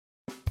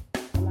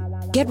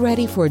Get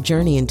ready for a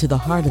journey into the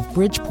heart of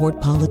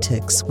Bridgeport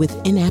politics with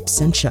In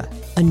Absentia,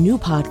 a new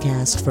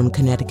podcast from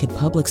Connecticut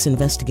Public's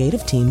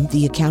investigative team,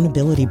 The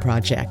Accountability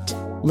Project.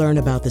 Learn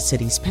about the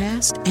city's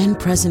past and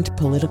present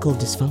political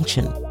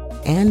dysfunction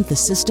and the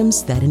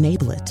systems that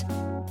enable it.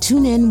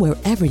 Tune in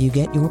wherever you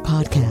get your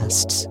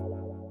podcasts.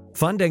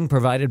 Funding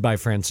provided by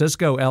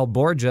Francisco L.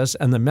 Borges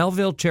and the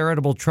Melville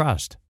Charitable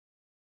Trust.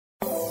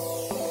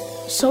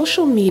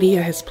 Social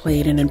media has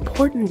played an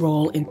important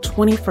role in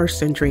 21st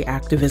century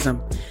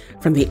activism,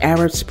 from the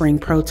Arab Spring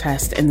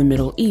protests in the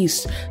Middle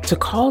East to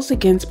calls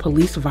against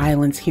police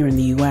violence here in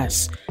the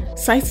U.S.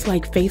 Sites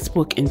like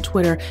Facebook and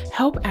Twitter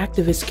help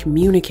activists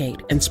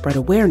communicate and spread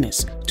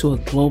awareness to a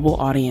global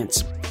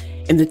audience.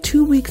 In the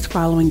 2 weeks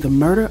following the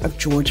murder of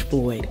George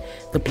Floyd,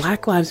 the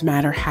Black Lives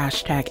Matter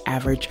hashtag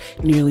averaged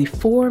nearly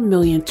 4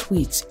 million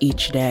tweets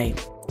each day.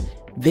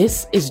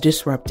 This is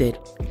Disrupted.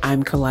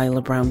 I'm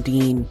Kalila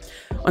Brown-Dean.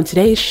 On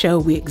today's show,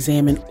 we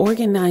examine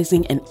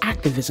organizing and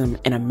activism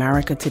in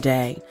America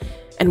today,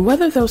 and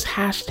whether those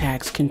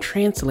hashtags can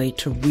translate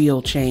to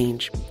real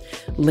change.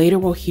 Later,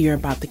 we'll hear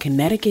about the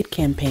Connecticut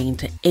campaign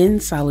to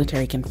end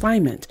solitary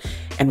confinement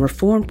and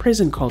reform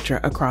prison culture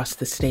across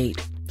the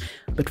state.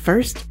 But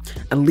first,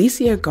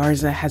 Alicia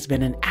Garza has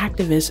been an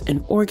activist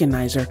and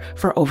organizer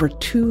for over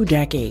 2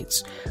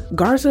 decades.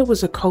 Garza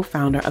was a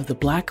co-founder of the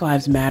Black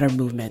Lives Matter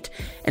movement,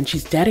 and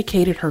she's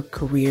dedicated her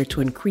career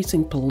to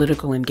increasing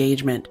political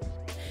engagement.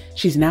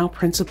 She's now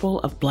principal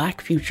of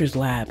Black Futures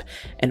Lab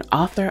and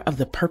author of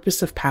The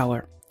Purpose of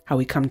Power: How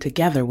We Come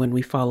Together When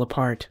We Fall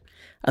Apart.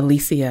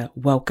 Alicia,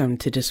 welcome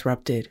to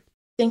Disrupted.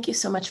 Thank you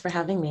so much for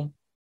having me.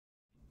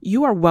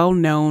 You are well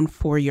known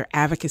for your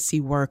advocacy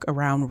work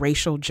around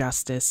racial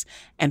justice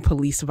and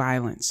police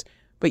violence,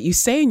 but you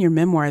say in your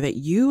memoir that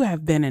you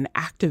have been an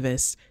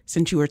activist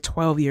since you were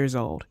 12 years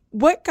old.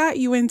 What got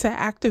you into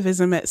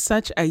activism at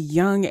such a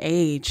young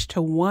age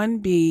to, one,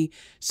 be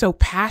so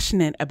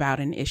passionate about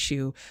an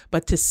issue,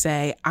 but to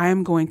say, I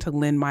am going to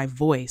lend my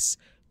voice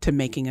to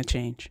making a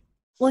change?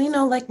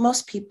 Well, like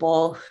most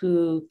people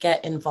who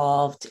get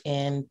involved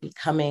in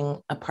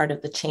becoming a part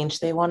of the change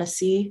they want to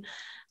see,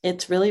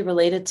 it's really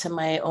related to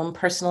my own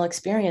personal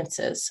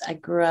experiences. I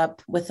grew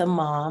up with a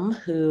mom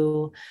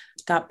who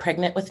got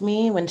pregnant with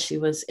me when she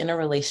was in a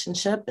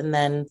relationship, and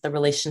then the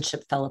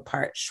relationship fell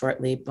apart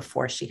shortly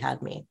before she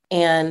had me.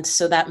 And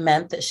so that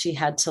meant that she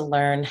had to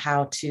learn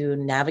how to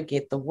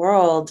navigate the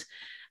world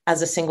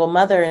as a single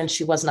mother, and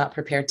she was not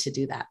prepared to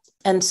do that.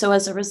 And so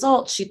as a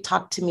result, she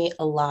talked to me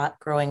a lot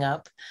growing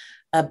up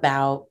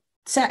about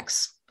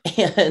sex.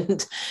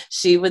 And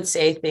she would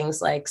say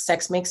things like,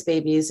 sex makes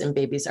babies and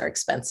babies are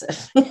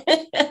expensive.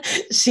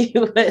 She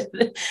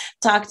would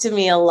talk to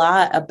me a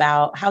lot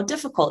about how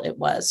difficult it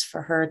was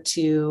for her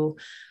to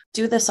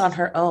do this on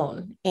her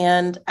own.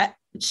 And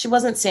she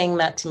wasn't saying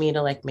that to me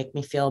to make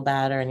me feel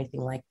bad or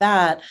anything like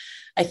that.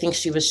 I think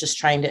she was just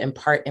trying to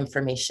impart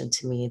information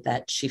to me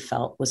that she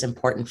felt was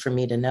important for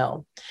me to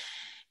know.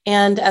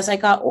 And as I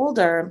got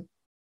older,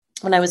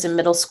 when I was in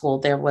middle school,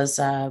 there was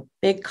a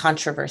big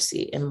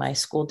controversy in my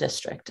school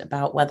district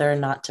about whether or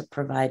not to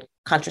provide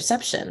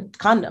contraception,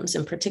 condoms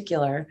in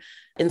particular,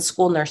 in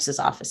school nurses'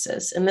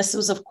 offices. And this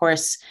was, of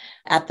course,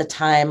 at the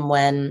time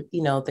when,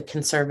 the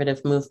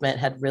conservative movement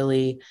had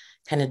really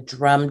kind of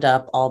drummed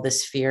up all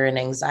this fear and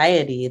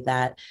anxiety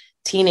that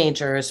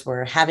teenagers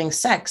were having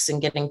sex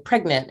and getting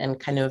pregnant and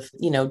kind of,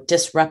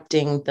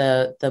 disrupting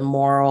the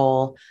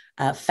moral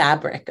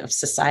fabric of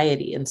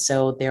society. And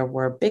so there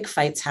were big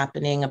fights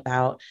happening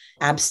about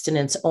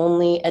abstinence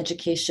only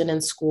education in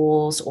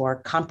schools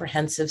or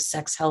comprehensive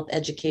sex health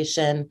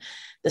education.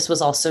 This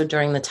was also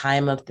during the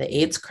time of the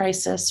AIDS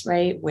crisis,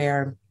 right,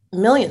 where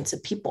millions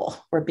of people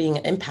were being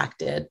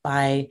impacted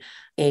by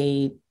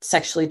a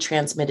sexually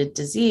transmitted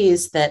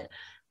disease that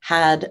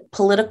had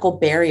political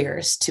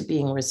barriers to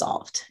being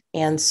resolved.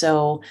 And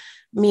so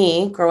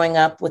me growing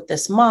up with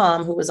this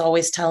mom who was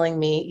always telling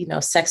me,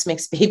 sex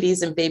makes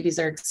babies and babies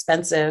are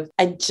expensive,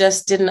 I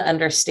just didn't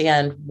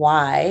understand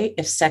why,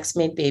 if sex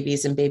made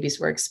babies and babies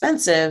were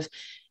expensive,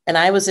 and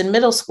I was in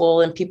middle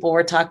school and people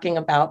were talking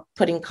about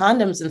putting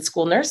condoms in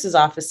school nurses'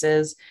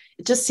 offices,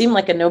 it just seemed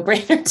like a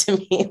no-brainer to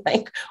me.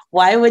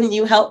 Why wouldn't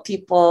you help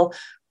people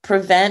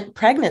prevent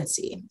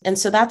pregnancy? And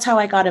so that's how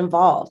I got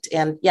involved.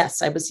 And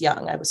yes, I was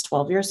young. I was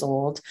 12 years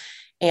old.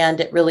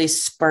 And it really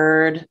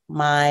spurred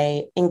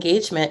my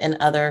engagement in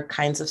other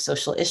kinds of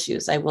social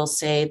issues. I will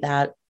say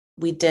that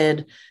we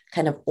did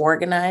kind of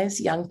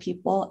organize young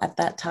people at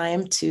that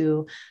time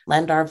to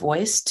lend our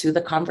voice to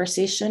the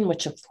conversation,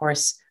 which of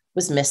course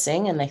was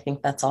missing. And I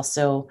think that's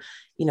also,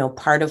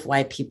 part of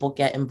why people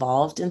get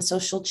involved in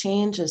social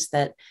change is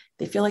that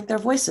they feel like their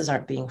voices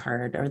aren't being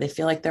heard, or they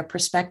feel like their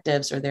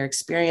perspectives or their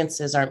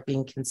experiences aren't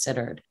being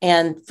considered.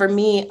 And for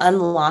me,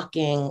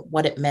 unlocking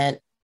what it meant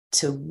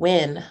to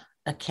win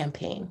a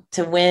campaign,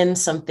 to win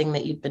something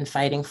that you've been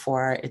fighting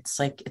for, it's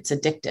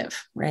addictive,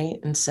 right?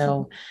 And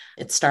so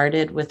it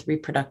started with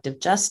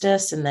reproductive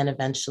justice and then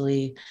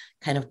eventually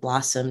kind of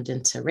blossomed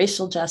into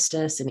racial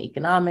justice and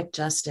economic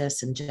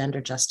justice and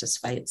gender justice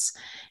fights.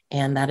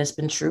 And that has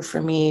been true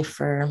for me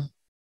for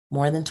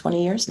more than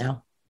 20 years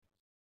now.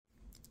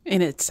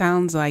 And it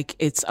sounds like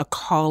it's a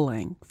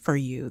calling for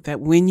you,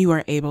 that when you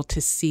are able to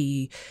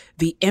see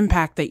the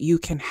impact that you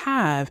can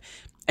have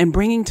and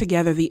bringing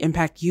together the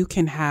impact you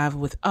can have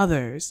with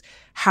others,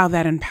 how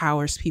that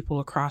empowers people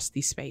across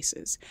these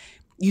spaces.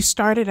 You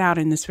started out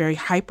in this very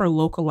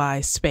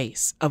hyper-localized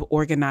space of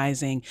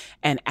organizing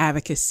and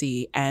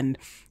advocacy and,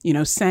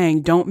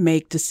 saying, don't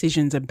make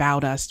decisions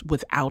about us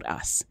without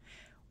us.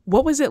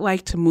 What was it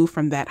like to move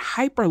from that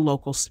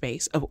hyper-local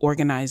space of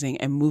organizing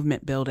and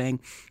movement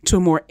building to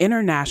a more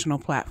international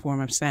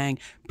platform of saying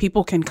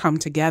people can come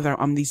together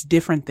on these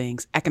different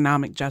things,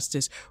 economic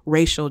justice,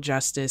 racial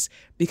justice,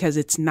 because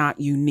it's not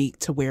unique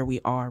to where we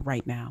are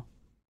right now?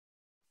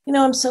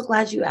 I'm so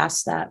glad you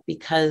asked that,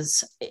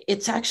 because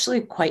it's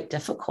actually quite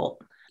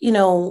difficult.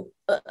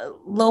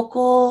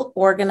 Local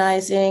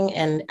organizing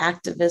and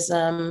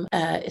activism,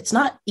 it's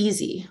not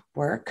easy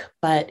work,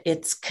 but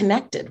it's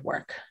connected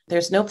work.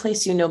 There's no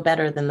place you know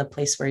better than the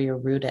place where you're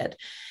rooted.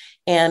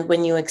 And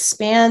when you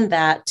expand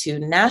that to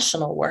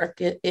national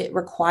work, it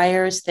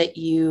requires that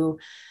you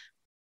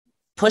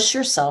push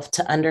yourself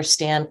to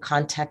understand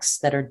contexts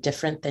that are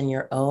different than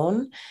your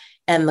own.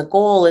 And the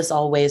goal is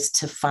always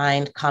to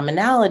find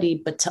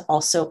commonality, but to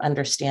also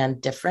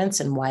understand difference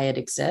and why it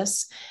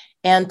exists,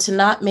 and to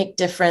not make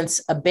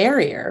difference a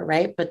barrier,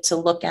 right? But to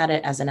look at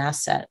it as an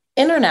asset.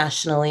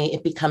 Internationally,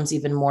 it becomes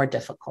even more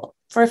difficult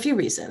for a few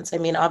reasons. I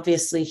mean,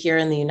 obviously, here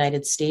in the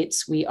United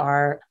States, we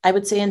are, I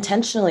would say,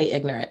 intentionally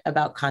ignorant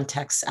about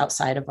contexts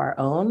outside of our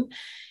own.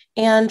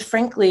 And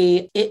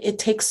frankly, it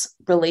takes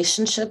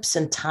relationships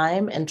and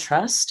time and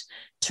trust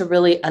to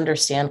really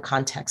understand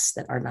contexts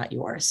that are not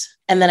yours.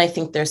 And then I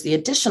think there's the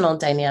additional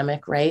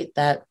dynamic, right,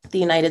 that the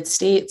United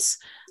States,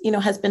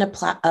 has been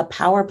a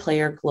power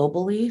player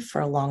globally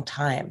for a long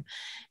time.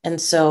 And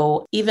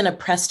so even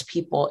oppressed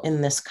people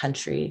in this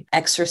country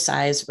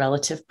exercise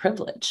relative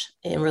privilege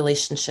in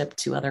relationship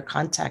to other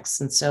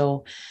contexts. And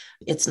so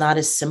it's not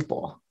as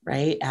simple,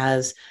 right,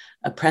 as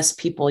oppressed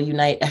people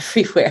unite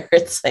everywhere.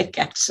 It's like,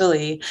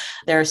 actually,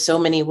 there are so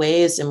many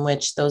ways in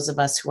which those of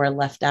us who are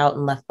left out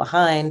and left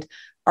behind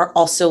are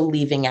also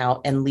leaving out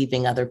and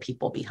leaving other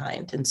people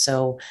behind. And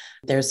so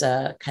there's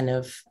a kind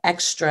of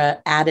extra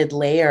added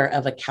layer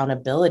of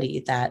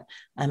accountability that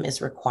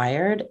is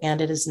required, and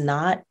it is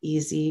not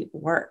easy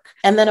work.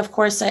 And then, of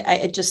course,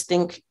 I just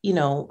think,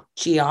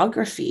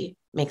 geography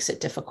makes it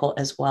difficult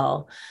as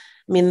well.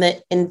 I mean,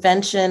 the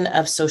invention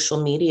of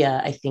social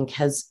media, I think,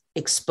 has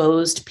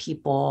exposed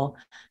people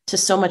to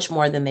so much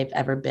more than they've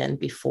ever been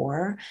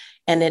before.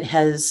 And it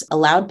has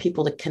allowed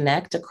people to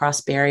connect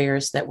across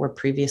barriers that were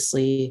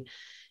previously,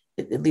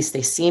 at least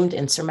they seemed,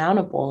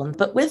 insurmountable.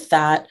 But with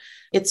that,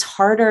 it's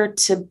harder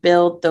to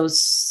build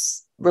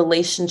those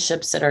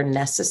relationships that are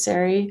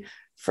necessary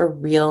for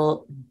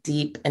real,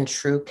 deep, and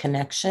true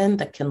connection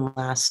that can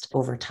last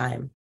over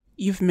time.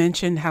 You've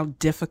mentioned how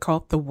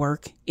difficult the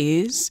work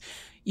is.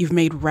 You've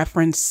made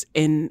reference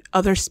in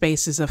other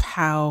spaces of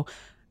how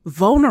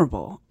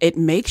vulnerable it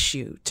makes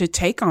you to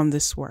take on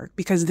this work,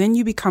 because then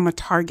you become a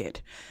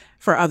target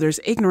for others'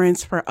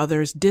 ignorance, for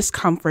others'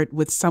 discomfort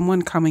with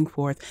someone coming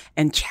forth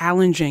and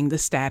challenging the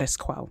status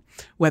quo,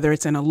 whether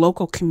it's in a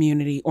local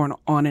community or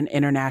on an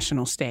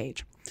international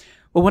stage.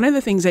 Well, one of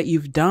the things that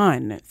you've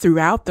done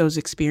throughout those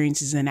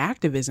experiences in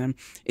activism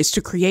is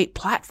to create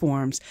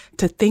platforms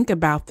to think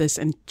about this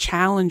and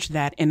challenge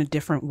that in a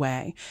different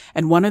way.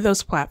 And one of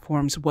those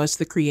platforms was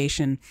the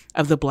creation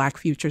of the Black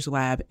Futures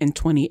Lab in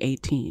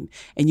 2018.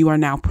 And you are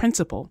now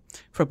principal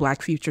for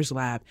Black Futures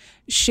Lab.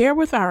 Share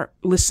with our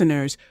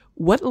listeners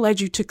what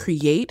led you to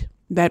create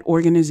that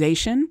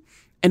organization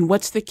and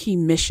what's the key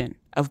mission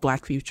of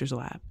Black Futures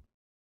Lab?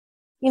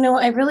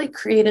 I really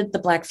created the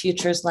Black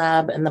Futures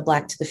Lab and the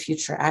Black to the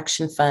Future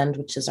Action Fund,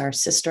 which is our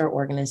sister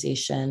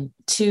organization,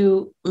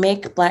 to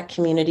make Black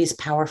communities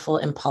powerful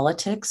in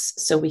politics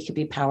so we could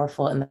be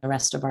powerful in the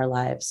rest of our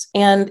lives.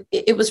 And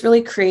it was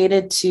really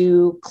created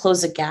to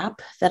close a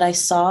gap that I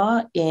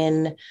saw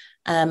in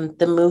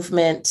the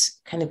movement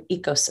kind of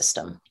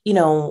ecosystem.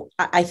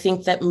 I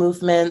think that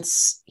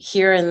movements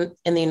here in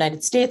the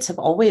United States have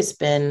always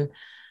been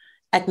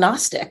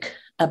agnostic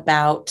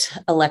about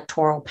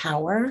electoral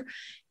power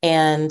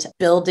and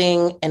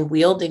building and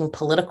wielding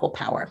political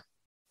power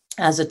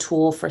as a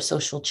tool for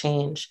social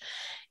change.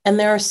 And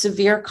there are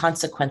severe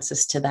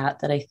consequences to that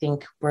I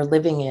think we're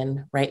living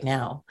in right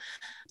now.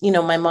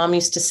 My mom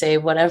used to say,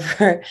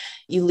 whatever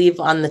you leave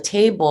on the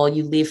table,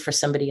 you leave for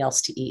somebody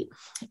else to eat.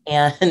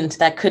 And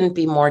that couldn't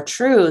be more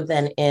true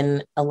than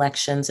in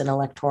elections and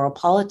electoral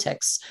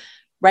politics.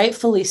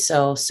 Rightfully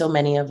so, so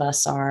many of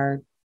us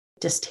are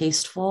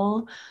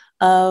distasteful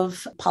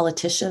of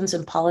politicians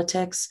and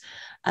politics.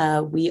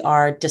 We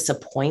are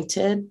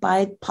disappointed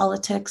by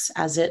politics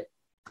as it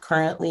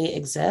currently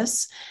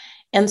exists.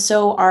 And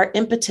so our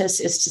impetus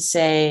is to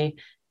say,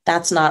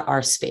 that's not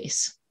our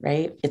space,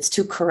 right? It's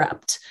too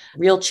corrupt.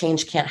 Real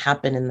change can't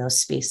happen in those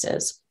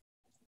spaces.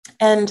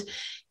 And,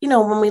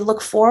 when we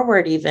look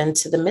forward even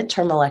to the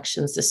midterm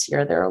elections this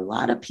year, there are a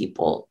lot of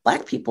people,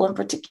 Black people in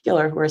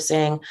particular, who are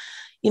saying,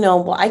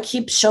 well, I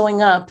keep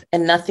showing up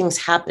and nothing's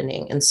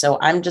happening. And so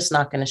I'm just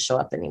not going to show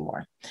up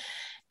anymore.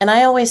 And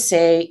I always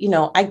say,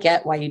 I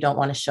get why you don't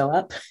want to show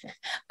up.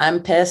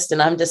 I'm pissed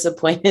and I'm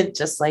disappointed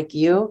just like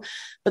you.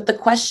 But the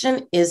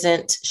question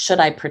isn't, should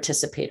I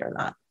participate or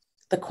not?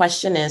 The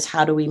question is,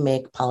 how do we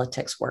make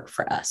politics work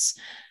for us?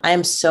 I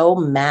am so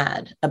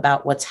mad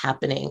about what's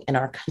happening in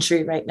our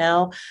country right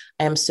now.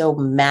 I am so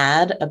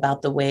mad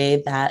about the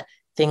way that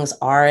things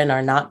are and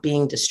are not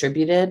being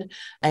distributed.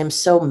 I am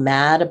so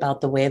mad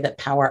about the way that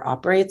power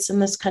operates in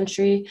this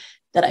country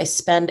that I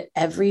spend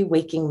every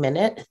waking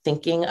minute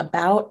thinking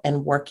about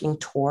and working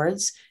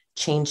towards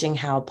changing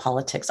how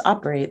politics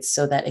operates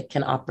so that it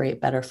can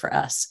operate better for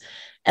us.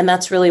 And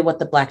that's really what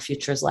the Black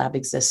Futures Lab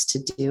exists to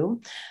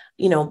do.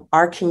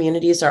 Our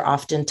communities are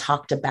often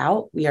talked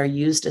about. We are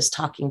used as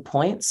talking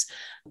points,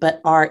 but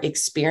our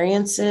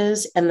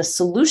experiences and the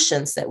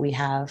solutions that we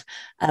have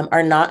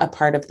are not a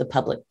part of the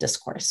public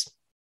discourse.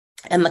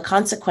 And the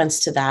consequence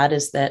to that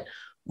is that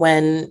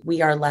when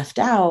we are left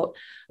out,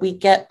 we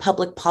get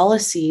public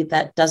policy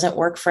that doesn't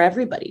work for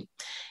everybody.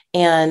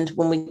 And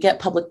when we get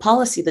public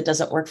policy that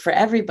doesn't work for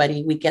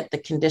everybody, we get the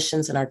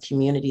conditions in our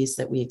communities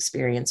that we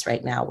experience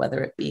right now,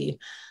 whether it be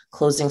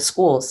closing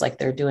schools like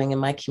they're doing in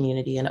my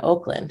community in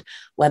Oakland,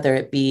 whether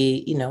it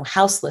be,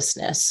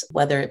 houselessness,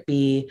 whether it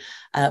be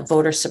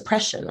voter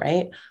suppression,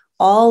 right?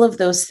 All of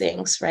those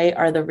things, right,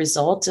 are the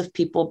result of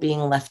people being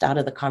left out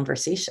of the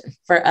conversation.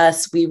 For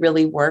us, we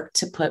really work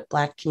to put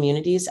Black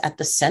communities at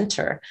the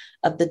center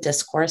of the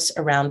discourse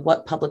around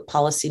what public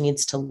policy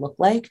needs to look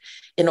like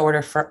in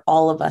order for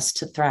all of us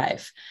to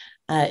thrive.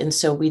 And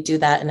so we do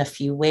that in a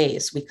few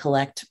ways. We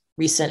collect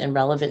recent and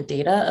relevant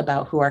data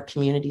about who our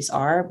communities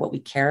are, what we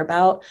care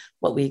about,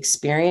 what we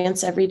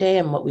experience every day,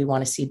 and what we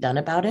want to see done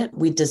about it.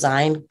 We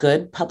design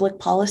good public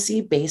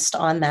policy based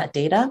on that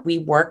data. We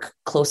work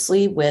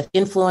closely with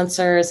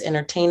influencers,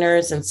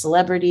 entertainers, and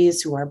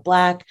celebrities who are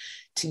Black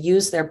to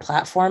use their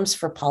platforms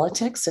for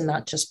politics and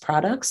not just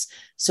products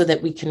so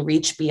that we can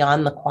reach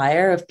beyond the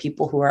choir of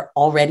people who are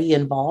already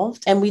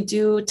involved. And we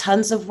do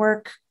tons of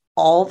work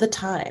all the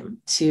time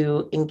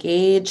to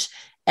engage,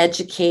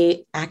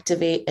 educate,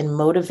 activate, and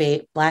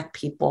motivate Black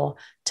people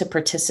to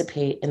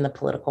participate in the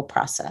political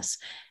process.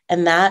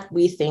 And that,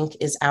 we think,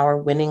 is our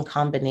winning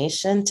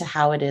combination to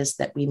how it is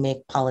that we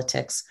make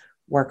politics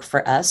work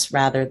for us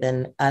rather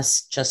than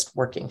us just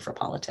working for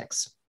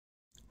politics.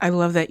 I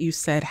love that you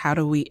said, how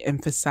do we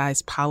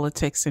emphasize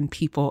politics and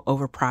people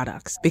over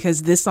products?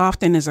 Because this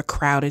often is a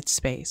crowded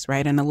space,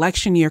 right? An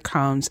election year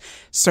comes,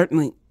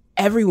 certainly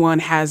everyone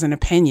has an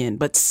opinion,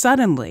 but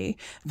suddenly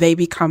they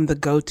become the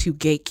go-to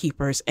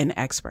gatekeepers and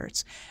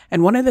experts.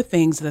 And one of the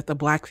things that the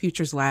Black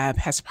Futures Lab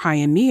has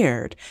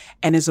pioneered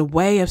and is a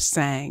way of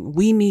saying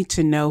we need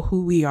to know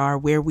who we are,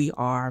 where we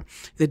are,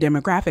 the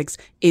demographics,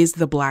 is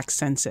the Black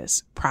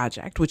Census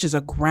Project, which is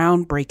a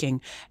groundbreaking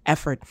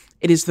effort.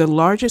 It is the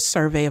largest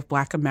survey of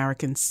Black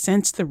Americans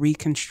since the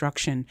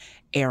Reconstruction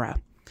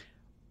era.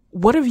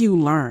 What have you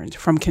learned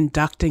from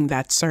conducting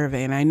that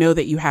survey? And I know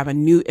that you have a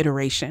new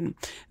iteration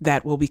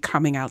that will be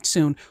coming out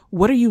soon.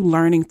 What are you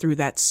learning through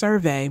that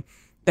survey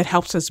that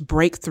helps us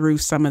break through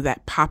some of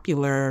that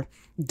popular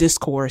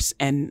discourse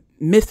and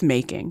myth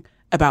making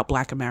about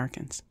Black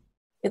Americans?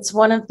 It's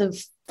one of the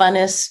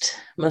funnest,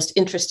 most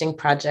interesting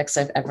projects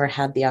I've ever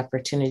had the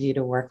opportunity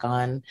to work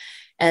on.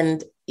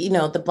 And,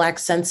 the Black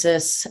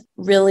Census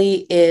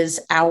really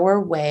is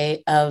our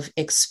way of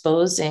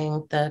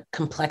exposing the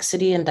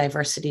complexity and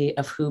diversity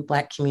of who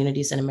Black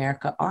communities in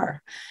America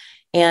are.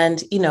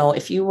 And,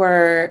 if you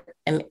were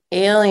an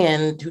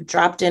alien who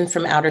dropped in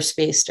from outer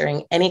space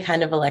during any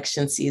kind of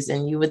election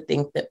season, you would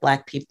think that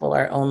Black people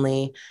are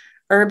only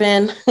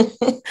urban,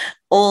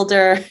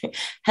 older,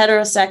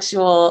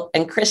 heterosexual,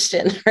 and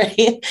Christian,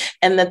 right?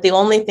 And that the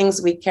only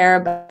things we care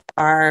about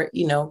are,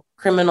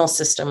 criminal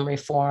system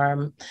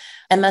reform.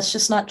 And that's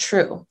just not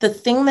true. The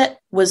thing that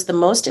was the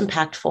most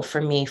impactful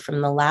for me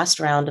from the last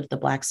round of the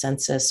Black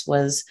Census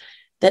was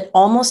that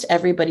almost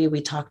everybody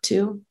we talked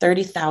to,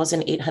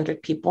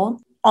 30,800 people,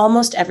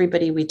 almost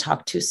everybody we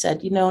talked to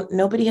said,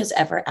 nobody has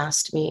ever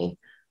asked me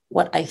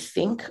what I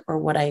think or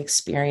what I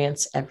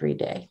experience every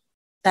day.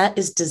 That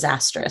is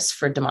disastrous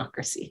for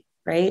democracy,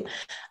 right?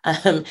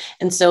 And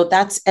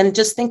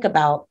just think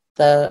about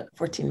the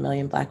 14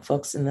 million Black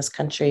folks in this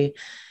country,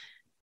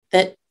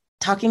 that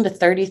talking to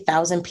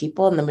 30,000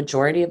 people and the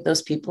majority of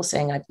those people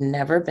saying, I've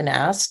never been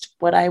asked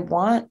what I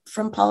want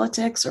from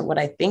politics or what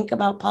I think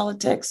about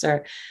politics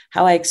or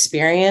how I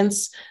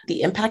experience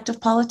the impact of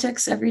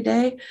politics every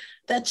day,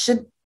 that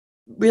should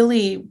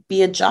really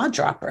be a jaw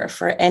dropper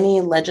for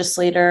any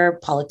legislator,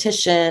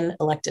 politician,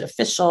 elected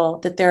official,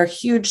 that there are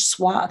huge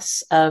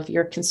swaths of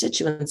your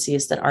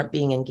constituencies that aren't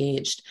being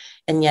engaged.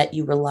 And yet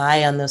you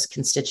rely on those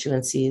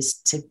constituencies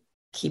to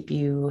keep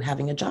you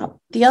having a job.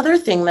 The other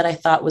thing that I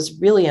thought was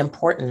really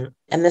important,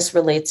 and this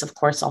relates, of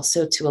course,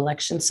 also to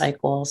election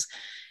cycles,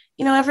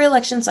 every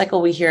election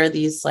cycle we hear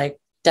these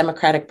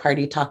Democratic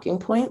Party talking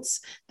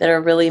points that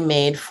are really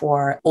made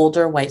for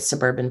older white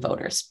suburban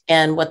voters.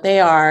 And what they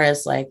are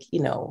is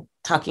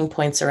talking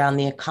points around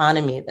the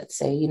economy that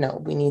say,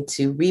 we need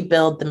to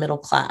rebuild the middle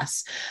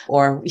class,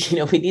 or,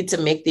 we need to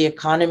make the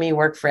economy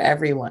work for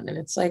everyone. And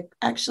it's like,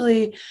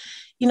 actually,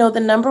 the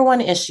number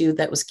one issue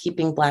that was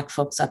keeping Black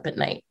folks up at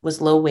night was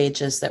low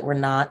wages that were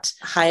not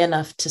high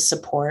enough to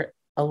support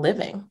a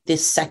living. The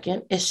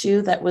second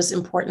issue that was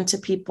important to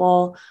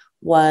people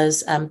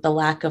was the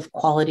lack of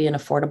quality and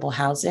affordable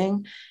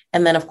housing.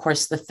 And then, of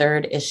course, the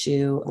third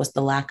issue was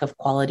the lack of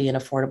quality and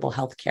affordable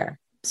healthcare.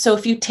 So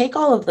if you take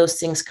all of those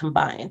things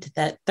combined,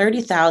 that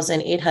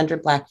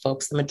 30,800 Black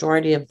folks, the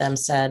majority of them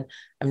said,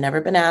 I've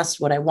never been asked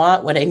what I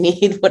want, what I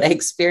need, what I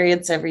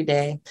experience every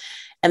day.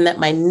 And that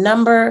my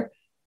number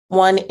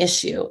one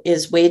issue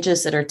is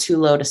wages that are too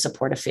low to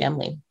support a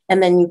family.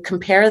 And then you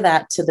compare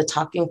that to the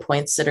talking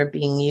points that are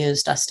being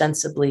used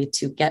ostensibly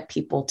to get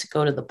people to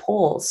go to the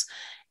polls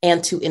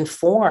and to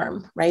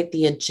inform, right,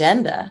 the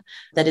agenda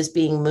that is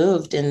being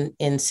moved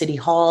in city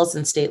halls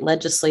and state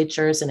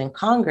legislatures and in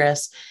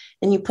Congress.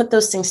 And you put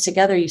those things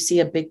together, you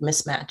see a big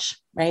mismatch,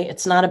 right?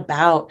 It's not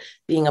about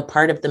being a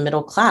part of the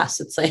middle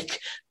class. It's like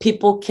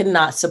people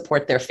cannot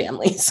support their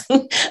families.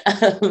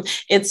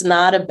 It's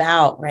not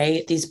about,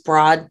 right, these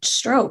broad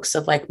strokes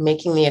of like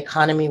making the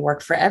economy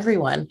work for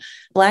everyone.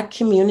 Black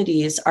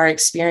communities are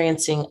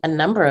experiencing a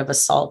number of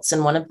assaults,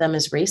 and one of them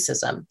is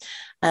racism.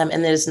 And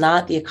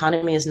the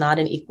economy is not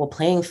an equal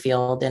playing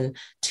field. And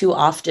too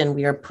often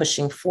we are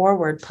pushing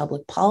forward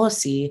public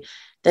policy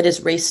that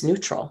is race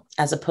neutral,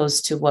 as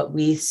opposed to what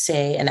we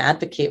say and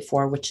advocate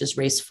for, which is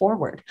race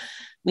forward.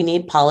 We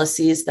need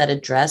policies that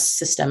address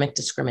systemic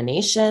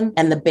discrimination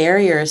and the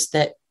barriers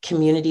that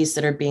communities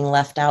that are being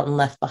left out and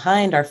left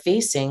behind are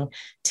facing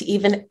to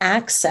even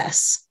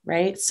access,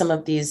 right, some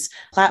of these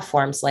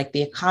platforms like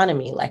the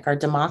economy, like our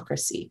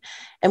democracy.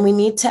 And we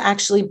need to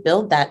actually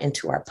build that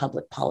into our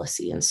public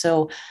policy. And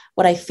so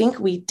what I think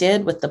we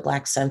did with the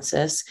Black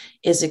Census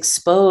is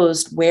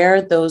exposed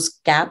where those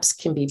gaps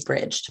can be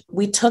bridged.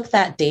 We took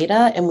that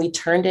data and we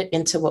turned it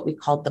into what we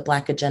called the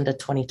Black Agenda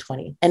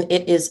 2020. And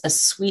it is a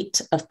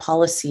suite of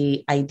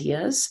policy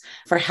ideas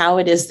for how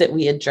it is that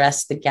we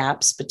address the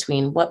gaps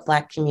between what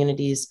Black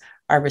communities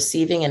are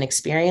receiving and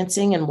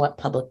experiencing and what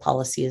public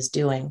policy is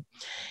doing.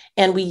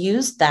 And we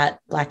used that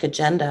Black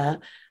agenda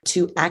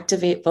to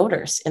activate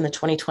voters in the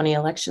 2020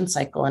 election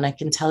cycle. And I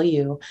can tell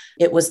you,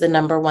 it was the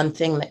number one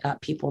thing that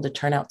got people to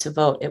turn out to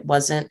vote. It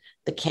wasn't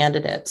the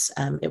candidates.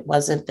 It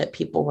wasn't that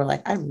people were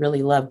like, I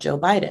really love Joe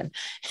Biden.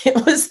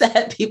 It was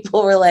that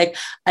people were like,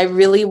 I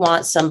really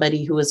want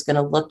somebody who is going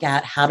to look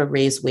at how to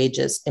raise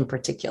wages in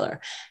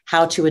particular,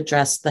 how to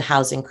address the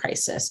housing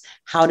crisis,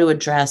 how to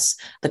address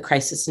the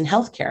crisis in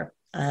healthcare.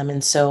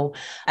 And so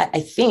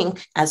I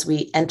think as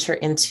we enter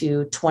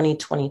into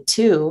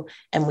 2022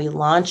 and we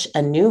launch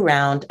a new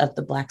round of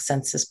the Black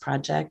Census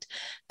Project,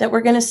 that we're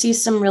going to see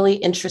some really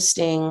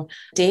interesting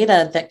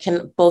data that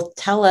can both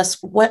tell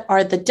us what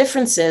are the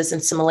differences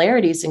and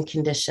similarities in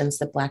conditions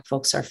that Black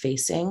folks are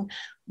facing,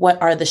 what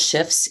are the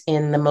shifts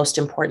in the most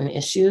important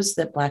issues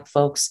that Black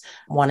folks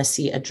want to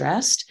see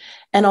addressed,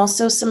 and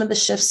also some of the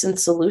shifts in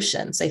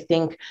solutions. I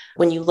think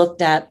when you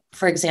looked at,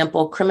 for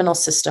example, criminal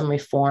system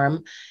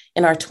reform,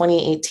 in our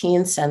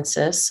 2018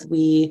 census,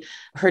 we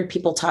heard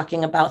people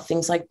talking about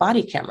things like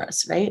body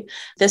cameras, right?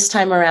 This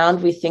time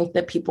around, we think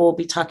that people will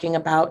be talking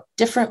about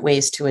different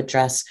ways to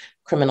address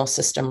criminal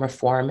system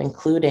reform,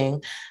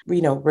 including,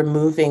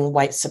 removing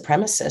white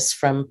supremacists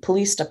from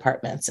police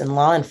departments and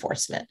law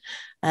enforcement.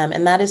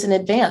 And that is an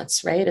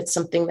advance, right? It's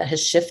something that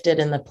has shifted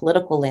in the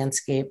political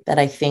landscape that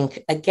I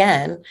think,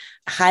 again,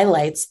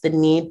 highlights the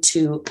need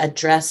to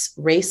address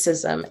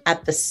racism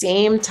at the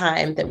same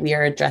time that we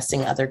are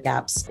addressing other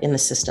gaps in the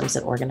systems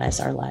that organize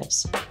our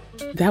lives.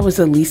 That was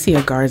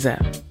Alicia Garza,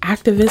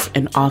 activist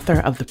and author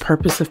of The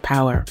Purpose of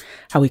Power,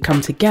 How We Come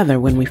Together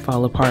When We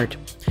Fall Apart.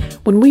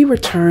 When we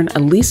return,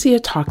 Alicia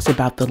talks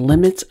about the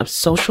limits of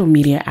social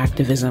media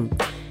activism.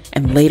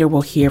 And later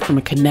we'll hear from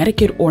a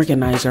Connecticut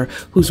organizer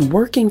who's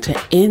working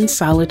to end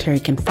solitary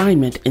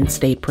confinement in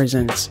state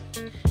prisons.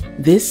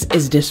 This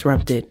is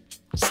Disrupted.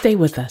 Stay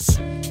with us.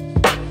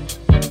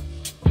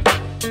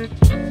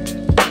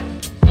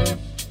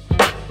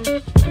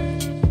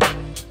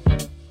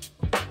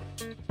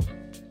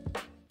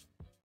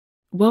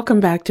 Welcome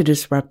back to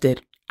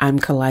Disrupted. I'm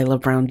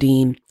Kalila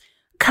Brown-Dean.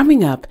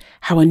 Coming up,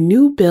 how a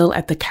new bill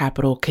at the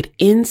Capitol could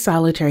end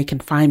solitary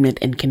confinement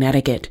in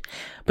Connecticut.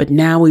 But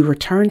now we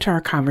return to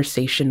our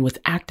conversation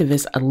with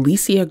activist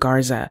Alicia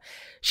Garza.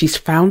 She's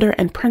founder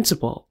and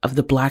principal of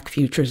the Black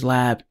Futures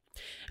Lab.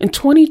 In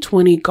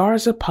 2020,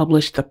 Garza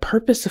published The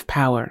Purpose of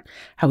Power,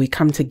 How We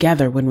Come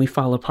Together When We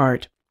Fall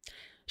Apart.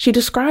 She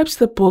describes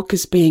the book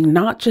as being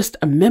not just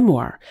a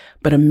memoir,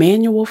 but a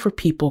manual for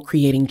people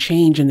creating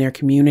change in their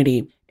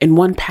community. In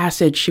one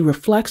passage, she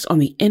reflects on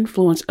the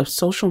influence of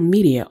social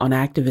media on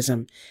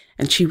activism,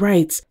 and she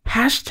writes,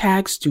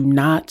 hashtags do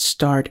not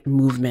start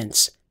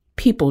movements.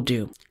 People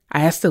do.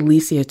 I asked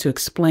Alicia to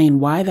explain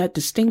why that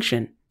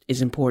distinction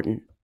is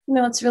important.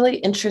 It's really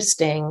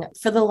interesting.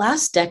 For the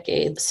last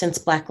decade, since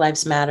Black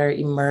Lives Matter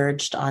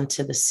emerged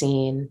onto the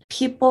scene,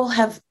 people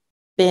have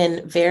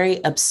been very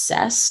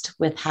obsessed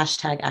with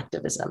hashtag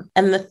activism.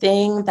 And the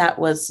thing that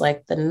was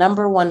like the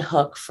number one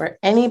hook for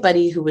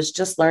anybody who was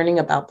just learning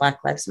about Black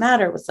Lives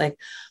Matter was like,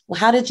 well,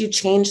 how did you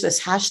change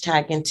this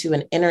hashtag into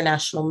an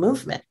international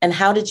movement? And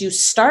how did you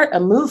start a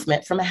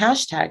movement from a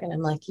hashtag? And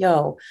I'm like,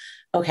 yo,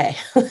 okay.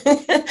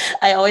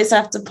 I always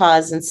have to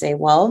pause and say,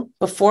 well,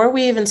 before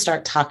we even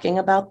start talking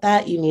about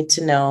that, you need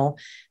to know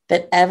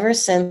that ever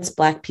since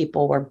Black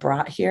people were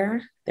brought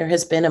here, there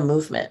has been a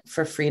movement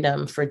for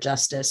freedom, for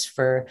justice,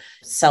 for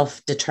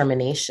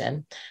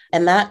self-determination.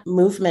 And that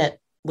movement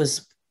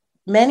was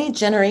many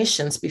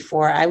generations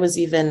before I was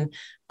even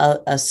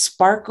a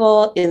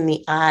sparkle in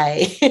the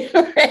eye,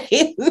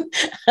 right,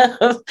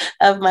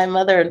 of my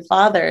mother and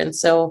father. And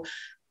so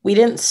we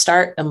didn't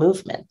start a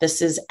movement.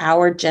 This is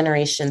our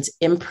generation's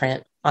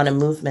imprint on a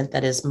movement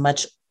that is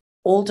much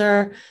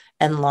older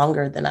and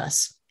longer than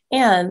us.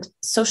 And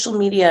social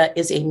media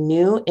is a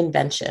new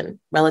invention,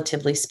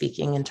 relatively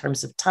speaking, in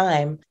terms of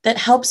time, that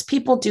helps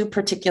people do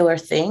particular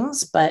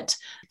things, but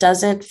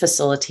doesn't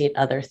facilitate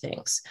other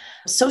things.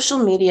 Social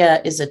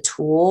media is a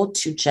tool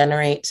to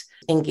generate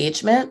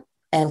engagement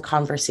and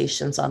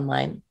conversations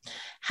online.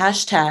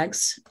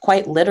 Hashtags,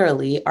 quite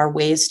literally, are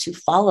ways to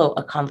follow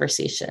a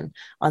conversation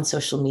on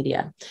social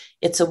media.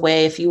 It's a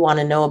way, if you want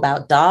to know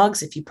about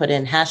dogs, if you put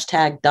in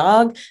hashtag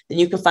dog, then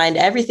you can find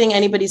everything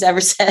anybody's ever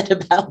said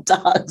about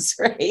dogs,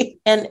 right?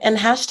 And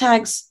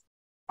hashtags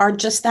are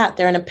just that.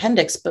 They're an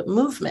appendix, but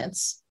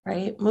movements,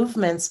 right?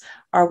 Movements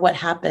are what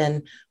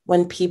happen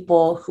when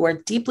people who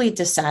are deeply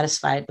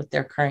dissatisfied with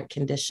their current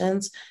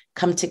conditions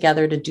come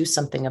together to do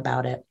something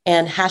about it.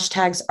 And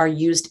hashtags are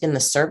used in the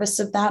service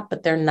of that,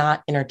 but they're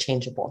not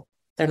interchangeable.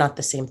 They're not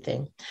the same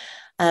thing.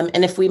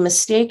 And if we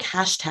mistake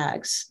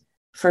hashtags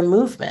for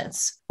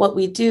movements, what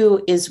we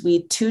do is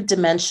we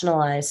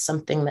two-dimensionalize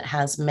something that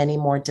has many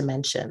more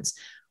dimensions.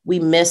 We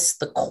miss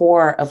the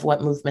core of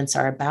what movements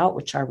are about,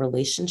 which are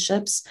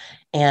relationships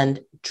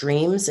and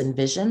dreams and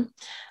vision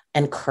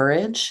and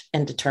courage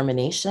and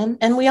determination.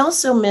 And we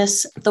also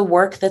miss the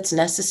work that's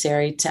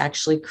necessary to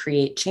actually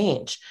create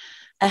change.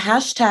 A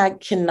hashtag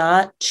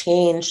cannot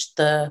change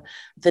the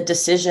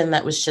decision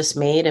that was just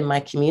made in my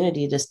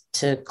community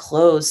to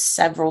close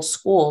several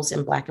schools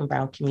in Black and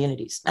Brown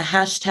communities. A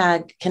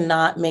hashtag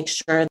cannot make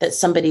sure that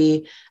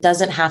somebody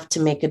doesn't have to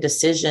make a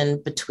decision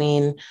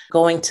between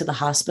going to the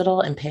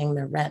hospital and paying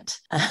their rent.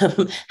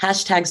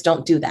 Hashtags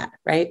don't do that,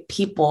 right?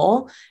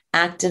 People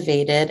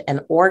activated and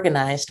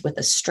organized with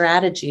a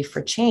strategy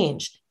for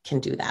change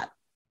can do that.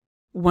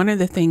 One of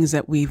the things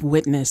that we've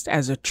witnessed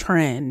as a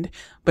trend,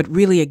 but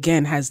really,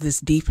 again, has this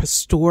deep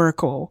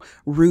historical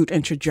root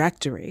and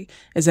trajectory,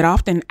 is that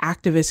often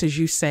activists, as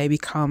you say,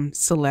 become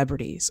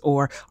celebrities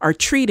or are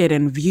treated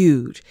and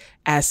viewed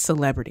as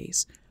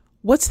celebrities.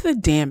 What's the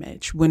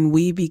damage when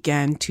we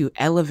begin to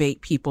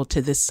elevate people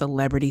to this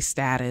celebrity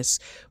status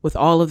with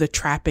all of the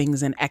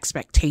trappings and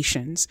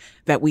expectations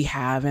that we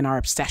have in our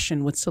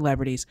obsession with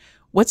celebrities?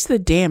 What's the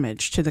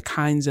damage to the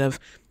kinds of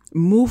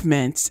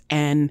movements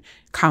and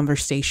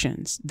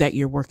conversations that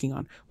you're working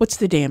on? What's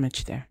the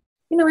damage there?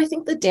 I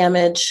think the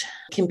damage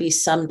can be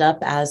summed up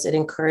as it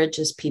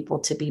encourages people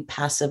to be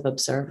passive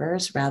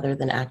observers rather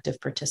than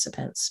active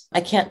participants.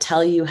 I can't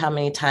tell you how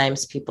many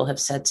times people have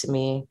said to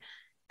me,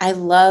 I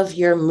love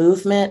your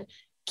movement.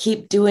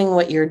 Keep doing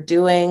what you're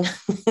doing.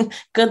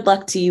 Good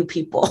luck to you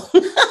people.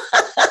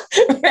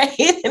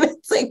 Right? And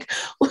it's like,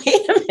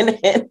 wait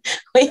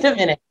a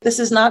minute. This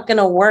is not going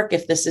to work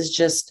if this is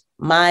just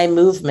my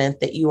movement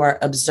that you are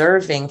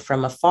observing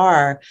from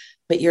afar,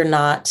 but you're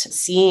not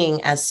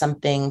seeing as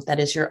something that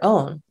is your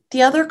own.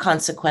 The other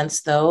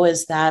consequence, though,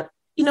 is that,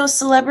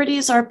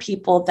 celebrities are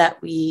people that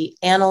we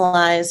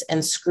analyze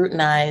and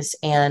scrutinize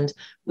and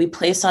we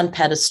place on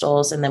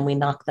pedestals, and then we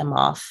knock them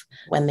off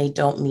when they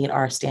don't meet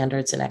our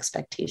standards and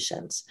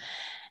expectations.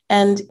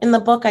 And in the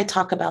book, I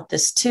talk about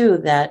this too,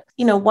 that,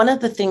 one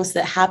of the things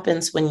that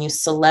happens when you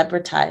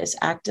celebritize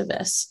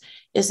activists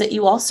is that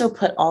you also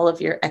put all of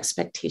your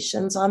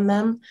expectations on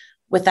them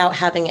without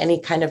having any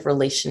kind of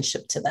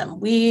relationship to them.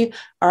 We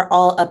are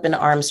all up in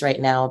arms right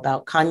now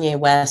about Kanye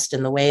West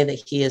and the way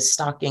that he is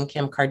stalking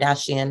Kim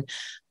Kardashian.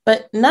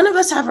 But none of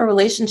us have a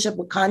relationship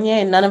with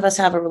Kanye and none of us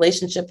have a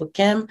relationship with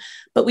Kim,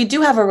 but we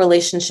do have a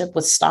relationship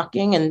with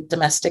stalking and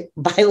domestic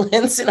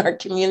violence in our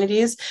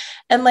communities.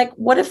 And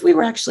what if we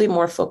were actually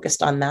more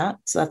focused on that?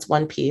 So that's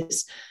one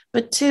piece.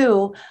 But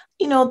two,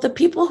 the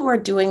people who are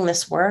doing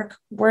this work,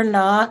 we're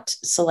not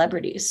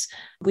celebrities.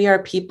 We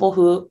are people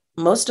who,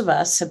 most of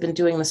us have been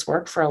doing this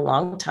work for a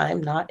long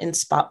time, not in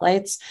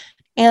spotlights.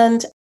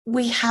 And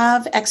we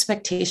have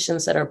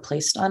expectations that are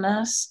placed on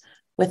us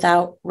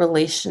without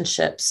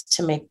relationships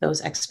to make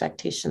those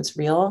expectations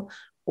real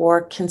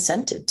or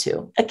consented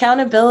to.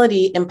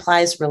 Accountability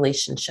implies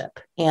relationship.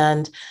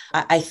 And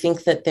I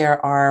think that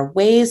there are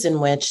ways in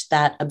which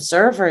that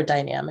observer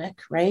dynamic,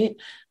 right,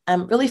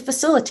 really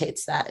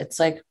facilitates that. It's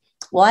like,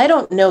 well, I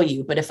don't know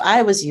you, but if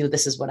I was you,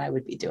 this is what I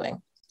would be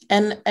doing.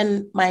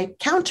 And my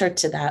counter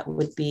to that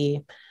would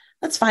be,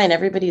 that's fine.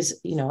 Everybody's,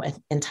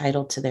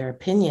 entitled to their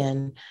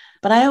opinion.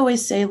 But I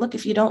always say, look,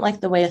 if you don't like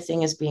the way a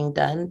thing is being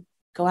done,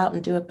 go out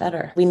and do it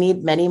better. We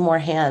need many more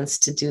hands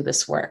to do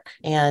this work.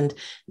 And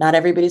not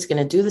everybody's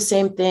going to do the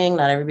same thing.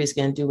 Not everybody's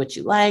going to do what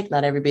you like.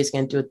 Not everybody's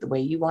going to do it the way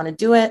you want to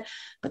do it.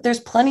 But there's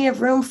plenty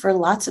of room for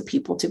lots of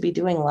people to be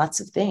doing lots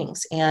of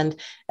things. And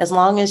as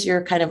long as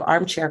you're kind of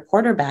armchair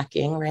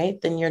quarterbacking,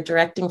 right, then you're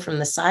directing from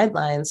the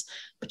sidelines,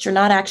 but you're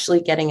not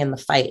actually getting in the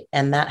fight.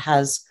 And that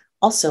has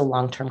also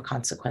long-term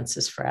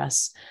consequences for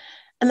us.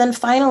 And then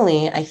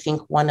finally, I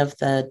think one of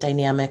the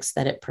dynamics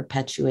that it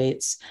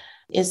perpetuates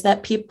is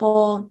that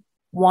people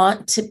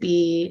want to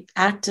be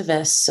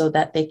activists so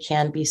that they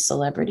can be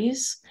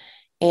celebrities.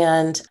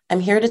 And I'm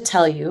here to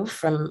tell you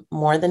from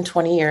more than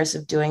 20 years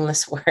of doing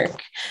this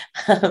work,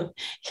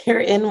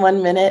 you're in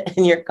 1 minute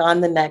and you're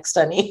gone the next,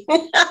 honey.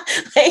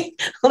 Like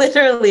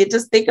literally,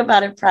 just think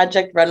about it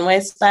Project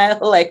Runway style.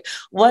 Like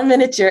 1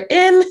 minute you're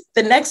in,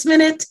 the next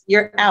minute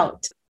you're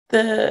out.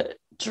 The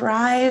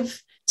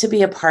drive to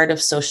be a part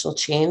of social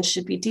change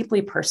should be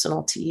deeply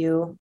personal to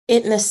you.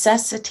 It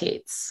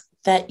necessitates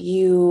that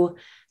you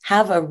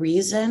have a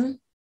reason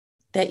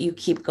that you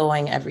keep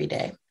going every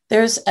day.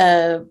 There's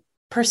a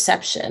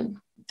perception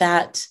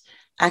that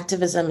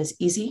activism is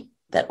easy,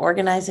 that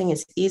organizing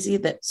is easy,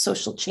 that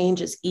social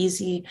change is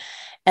easy,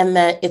 and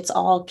that it's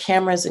all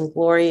cameras and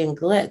glory and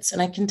glitz.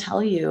 And I can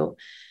tell you,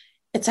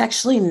 it's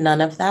actually none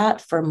of that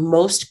for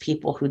most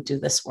people who do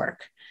this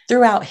work.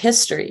 Throughout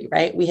history,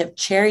 right, we have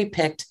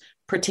cherry-picked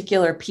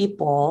particular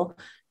people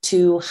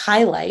to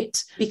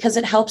highlight because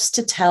it helps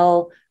to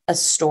tell a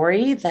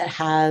story that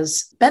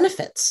has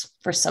benefits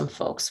for some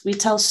folks. We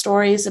tell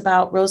stories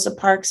about Rosa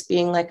Parks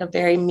being like a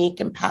very meek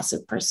and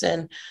passive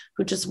person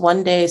who just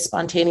one day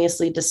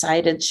spontaneously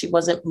decided she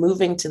wasn't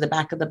moving to the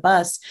back of the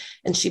bus,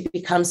 and she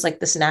becomes like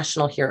this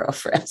national hero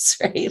for us,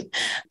 right?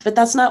 But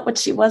that's not what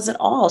she was at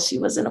all. She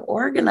was an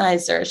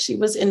organizer. She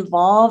was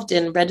involved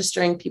in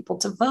registering people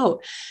to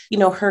vote. You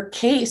know, her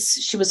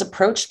case, she was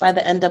approached by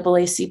the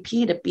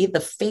NAACP to be the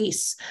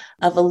face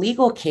of a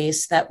legal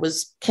case that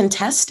was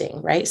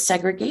contesting, right,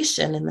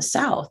 segregation in the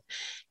South.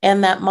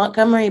 And that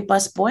Montgomery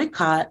bus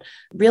boycott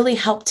really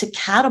helped to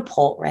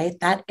catapult, right,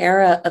 that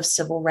era of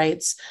civil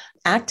rights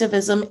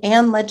activism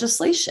and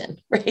legislation,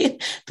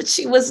 right? But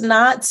she was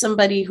not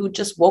somebody who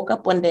just woke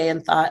up one day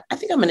and thought, I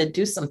think I'm going to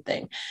do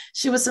something.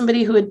 She was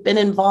somebody who had been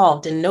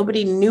involved, and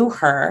nobody knew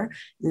her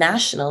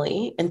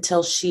nationally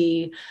until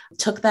she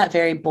took that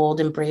very bold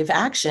and brave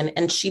action.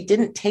 And she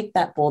didn't take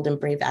that bold and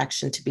brave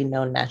action to be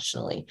known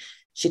nationally.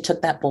 She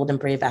took that bold and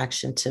brave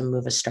action to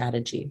move a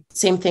strategy.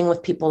 Same thing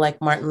with people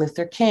like Martin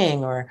Luther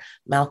King or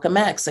Malcolm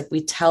X. Like,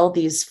 we tell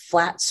these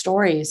flat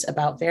stories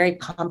about very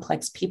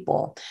complex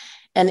people.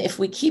 And if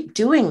we keep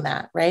doing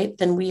that, right,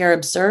 then we are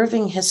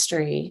observing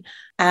history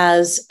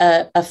as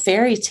a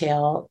fairy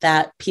tale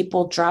that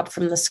people drop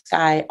from the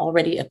sky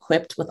already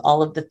equipped with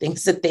all of the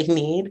things that they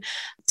need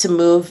to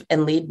move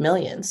and lead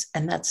millions.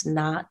 And that's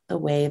not the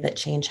way that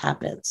change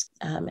happens.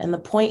 And the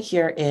point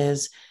here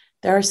is,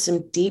 there are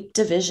some deep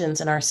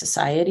divisions in our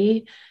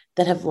society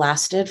that have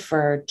lasted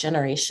for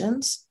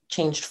generations,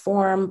 changed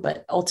form,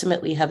 but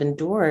ultimately have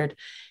endured.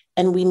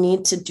 And we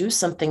need to do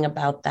something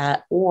about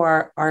that,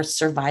 or our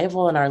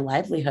survival and our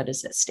livelihood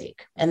is at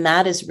stake. And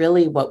that is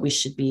really what we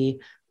should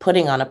be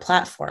putting on a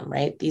platform,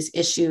 right? These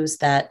issues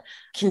that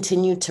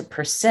continue to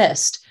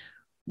persist,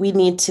 we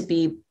need to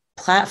be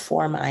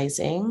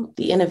platformizing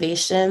the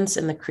innovations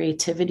and the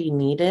creativity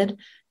needed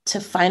to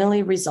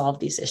finally resolve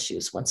these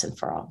issues once and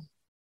for all.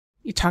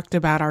 You talked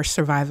about our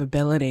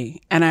survivability,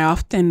 and I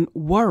often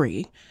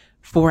worry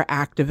for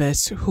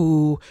activists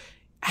who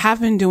have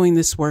been doing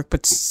this work,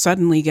 but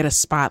suddenly get a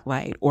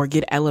spotlight or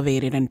get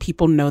elevated and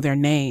people know their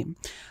name.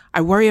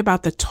 I worry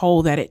about the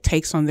toll that it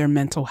takes on their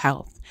mental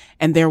health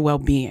and their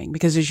well-being,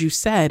 because as you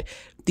said,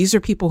 these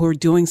are people who are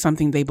doing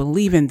something they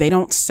believe in. They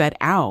don't set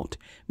out,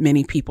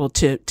 many people,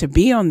 to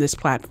be on this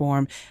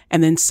platform.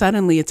 And then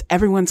suddenly it's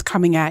everyone's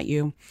coming at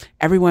you.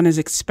 Everyone is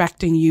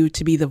expecting you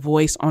to be the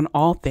voice on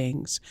all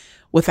things,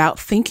 without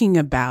thinking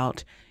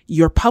about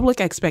your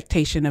public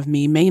expectation of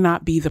me may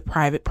not be the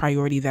private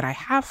priority that I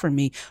have for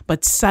me,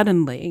 but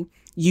suddenly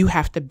you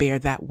have to bear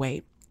that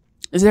weight.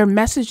 Is there a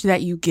message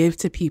that you give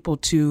to people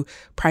to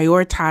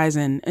prioritize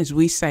and, as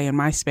we say in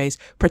my space,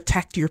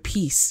 protect your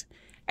peace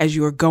as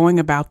you are going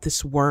about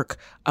this work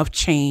of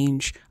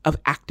change, of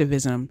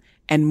activism,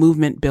 and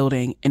movement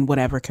building in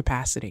whatever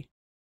capacity?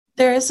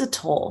 There is a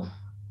toll.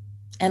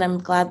 And I'm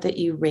glad that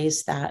you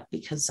raised that,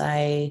 because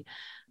I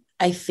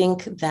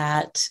think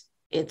that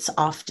it's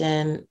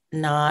often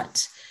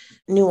not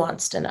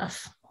nuanced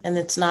enough. And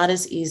it's not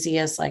as easy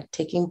as like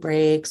taking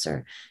breaks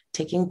or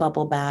taking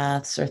bubble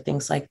baths or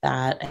things like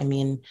that. I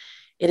mean,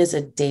 it is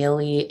a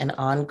daily and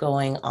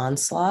ongoing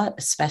onslaught,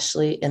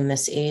 especially in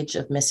this age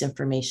of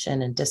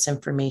misinformation and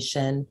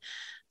disinformation,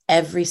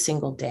 every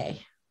single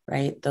day,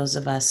 right? Those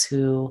of us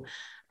who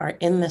are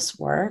in this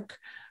work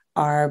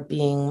are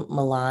being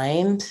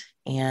maligned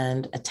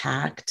and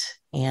attacked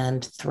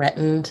and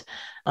threatened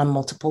on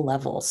multiple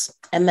levels.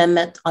 And then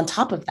that, on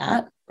top of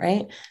that,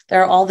 right,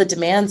 there are all the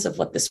demands of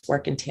what this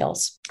work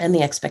entails and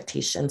the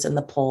expectations and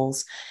the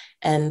polls.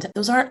 And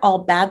those aren't all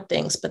bad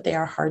things, but they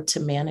are hard to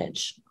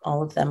manage,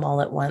 all of them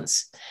all at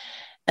once.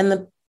 And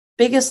the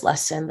biggest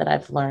lesson that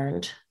I've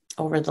learned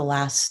over the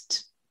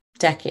last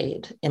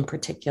decade in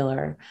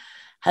particular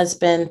has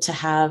been to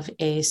have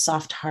a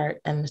soft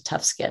heart and a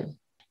tough skin.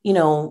 You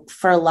know,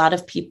 for a lot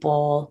of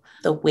people,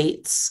 the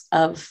weights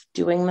of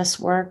doing this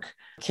work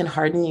can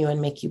harden you and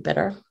make you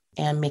bitter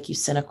and make you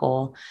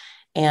cynical.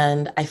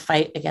 And I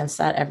fight against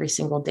that every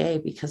single day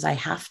because I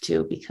have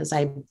to, because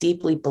I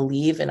deeply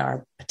believe in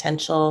our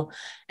potential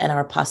and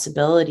our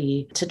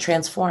possibility to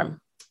transform.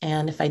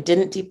 And if I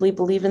didn't deeply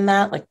believe in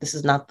that, like, this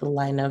is not the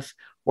line of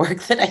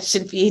work that I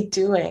should be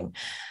doing.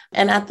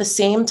 And at the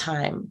same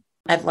time,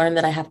 I've learned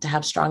that I have to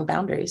have strong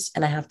boundaries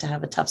and I have to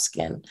have a tough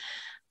skin.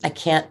 I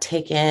can't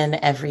take in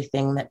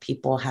everything that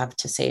people have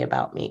to say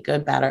about me,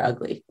 good, bad, or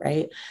ugly,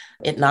 right?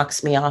 It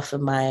knocks me off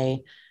of my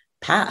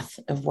path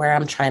of where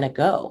I'm trying to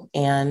go.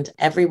 And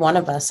every one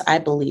of us, I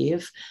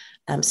believe,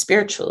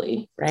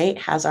 spiritually, right,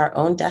 has our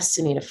own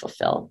destiny to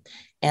fulfill.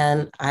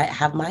 And I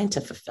have mine to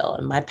fulfill.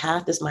 And my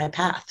path is my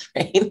path,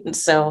 right? And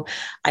so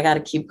I got to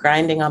keep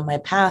grinding on my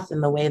path.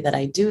 And the way that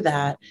I do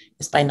that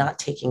is by not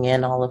taking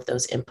in all of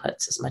those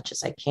inputs as much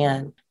as I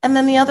can. And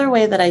then the other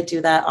way that I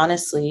do that,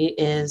 honestly,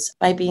 is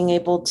by being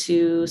able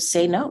to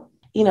say no.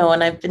 You know,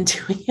 and I've been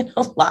doing it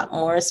a lot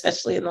more,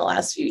 especially in the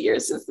last few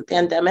years since the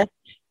pandemic.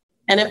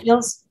 And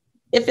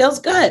it feels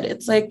good.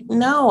 It's like,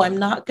 no, I'm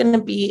not going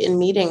to be in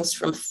meetings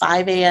from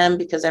 5 a.m.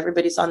 because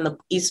everybody's on the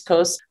East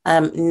Coast.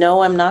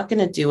 No, I'm not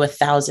going to do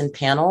 1,000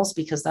 panels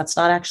because that's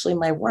not actually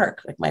my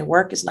work. Like, my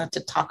work is not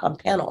to talk on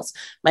panels.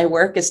 My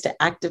work is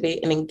to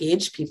activate and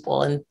engage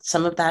people. And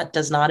some of that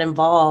does not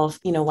involve,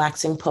 you know,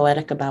 waxing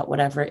poetic about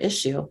whatever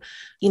issue.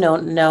 You know,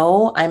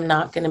 no, I'm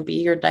not going to be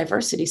your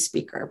diversity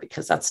speaker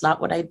because that's not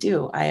what I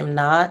do. I am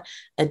not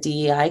a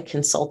DEI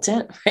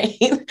consultant,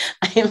 right?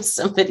 I am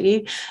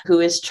somebody who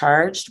is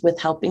charged with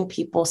helping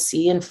people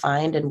see and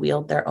find and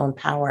wield their own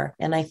power.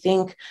 And I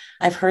think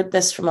I've heard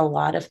this from a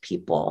lot of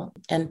people,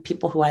 and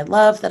people who I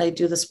love that I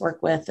do this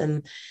work with,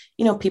 and,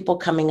 you know, people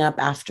coming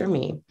up after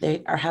me,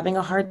 they are having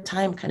a hard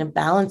time kind of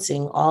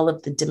balancing all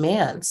of the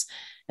demands.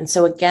 And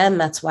so again,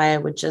 that's why I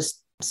would just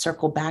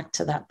circle back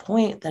to that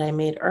point that I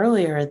made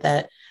earlier,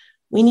 that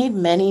we need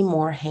many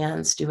more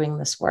hands doing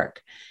this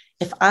work.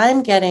 If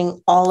I'm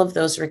getting all of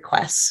those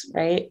requests,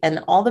 right,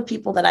 and all the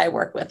people that I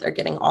work with are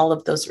getting all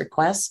of those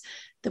requests,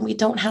 then we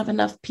don't have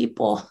enough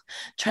people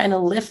trying to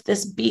lift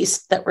this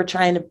beast that we're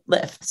trying to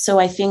lift. So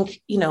I think,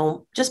 you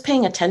know, just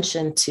paying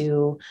attention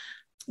to,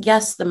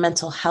 yes, the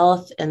mental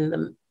health and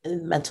the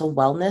mental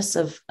wellness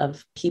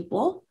of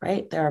people,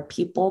 right? There are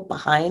people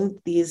behind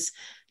these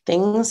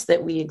things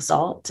that we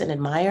exalt and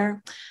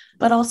admire,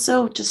 but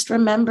also just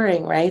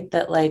remembering, right,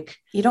 that, like,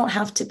 you don't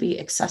have to be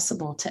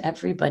accessible to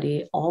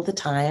everybody all the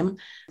time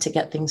to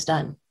get things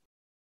done.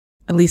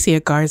 Alicia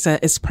Garza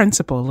is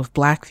principal of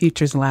Black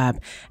Futures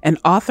Lab and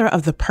author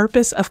of The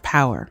Purpose of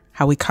Power,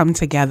 How We Come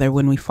Together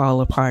When We Fall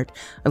Apart.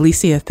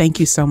 Alicia, thank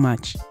you so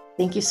much.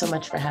 Thank you so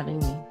much for having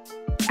me.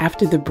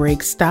 After the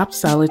break, Stop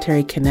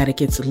Solitary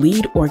Connecticut's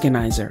lead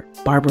organizer,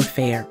 Barbara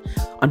Fair,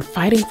 on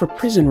fighting for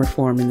prison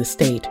reform in the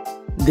state.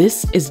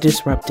 This is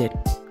Disrupted.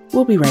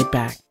 We'll be right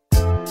back.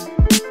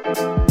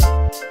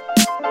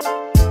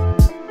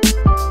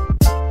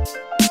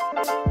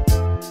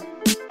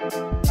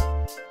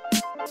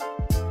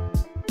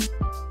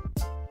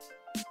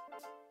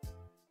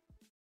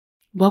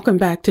 Welcome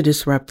back to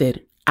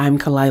Disrupted. I'm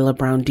Kalila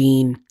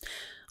Brown-Dean.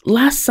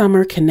 Last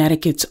summer,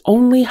 Connecticut's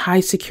only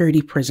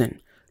high-security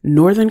prison,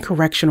 Northern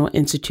Correctional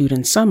Institute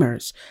in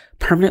Somers,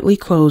 permanently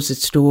closed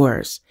its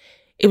doors.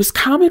 It was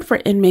common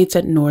for inmates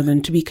at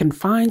Northern to be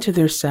confined to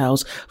their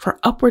cells for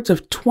upwards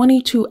of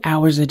 22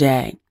 hours a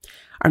day.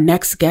 Our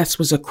next guest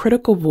was a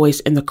critical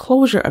voice in the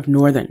closure of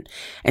Northern,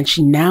 and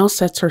she now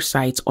sets her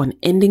sights on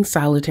ending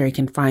solitary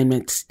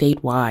confinement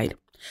statewide.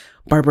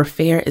 Barbara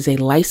Fair is a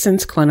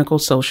licensed clinical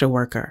social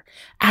worker,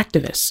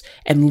 activist,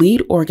 and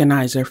lead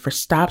organizer for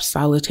Stop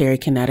Solitary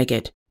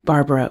Connecticut.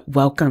 Barbara,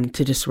 welcome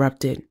to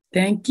Disrupted.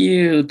 Thank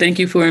you. Thank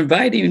you for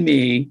inviting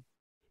me.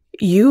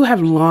 You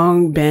have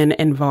long been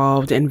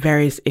involved in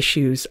various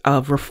issues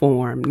of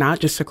reform, not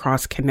just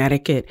across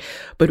Connecticut,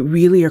 but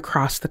really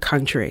across the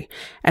country.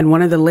 And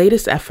one of the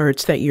latest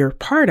efforts that you're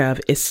part of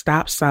is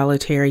Stop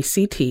Solitary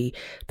CT,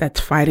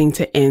 that's fighting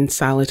to end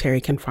solitary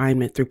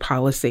confinement through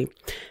policy.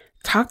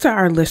 Talk to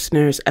our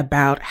listeners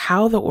about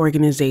how the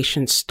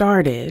organization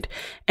started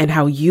and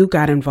how you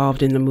got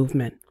involved in the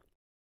movement.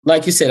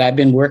 Like you said, I've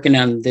been working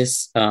on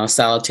this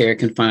solitary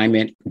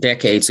confinement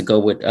decades ago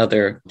with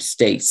other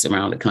states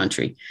around the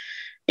country.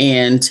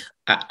 And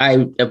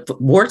I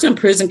worked on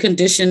prison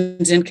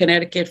conditions in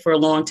Connecticut for a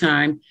long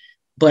time,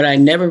 but I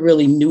never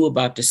really knew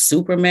about the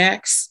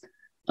Supermax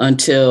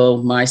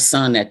until my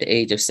son at the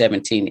age of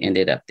 17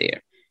 ended up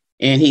there.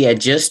 And he had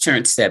just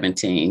turned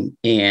 17.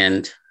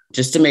 And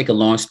just to make a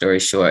long story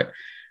short,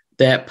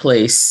 that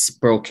place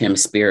broke him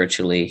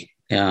spiritually,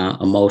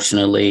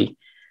 emotionally,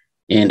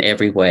 in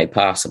every way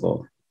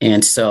possible.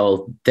 And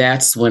so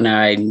that's when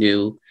I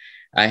knew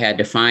I had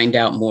to find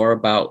out more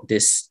about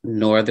this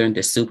Northern, the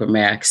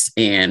Supermax,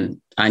 and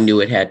I knew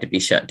it had to be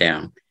shut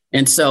down.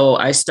 And so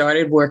I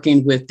started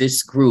working with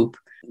this group.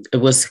 It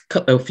was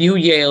a few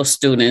Yale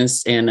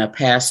students and a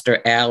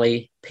pastor,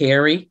 Allie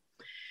Perry.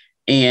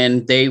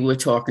 And they were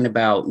talking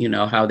about,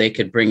 how they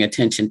could bring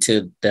attention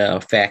to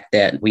the fact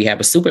that we have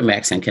a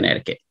Supermax in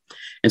Connecticut.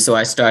 And so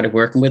I started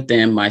working with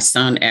them. My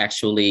son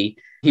actually,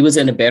 he was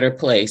in a better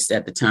place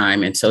at the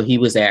time. And so he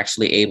was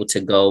actually able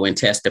to go and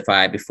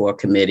testify before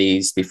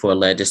committees, before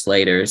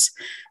legislators,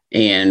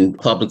 and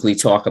publicly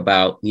talk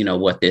about,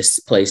 what this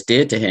place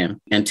did to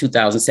him. In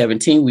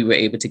 2017, we were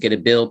able to get a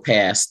bill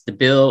passed. The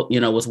bill,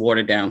 was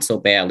watered down so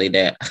badly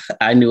that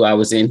I knew I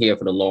was in here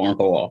for the long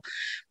haul.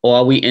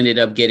 All we ended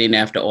up getting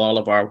after all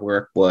of our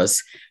work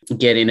was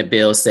getting a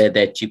bill said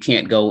that you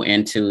can't go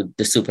into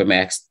the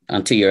Supermax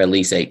until you're at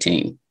least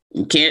 18.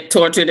 You can't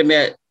torture them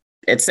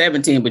at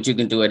 17, but you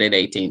can do it at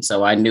 18.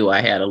 So I knew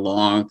I had a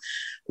long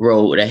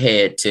road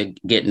ahead to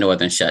get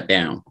Northern shut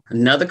down.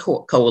 Another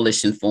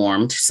coalition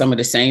formed, some of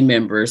the same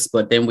members,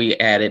 but then we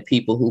added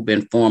people who've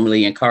been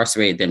formerly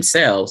incarcerated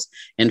themselves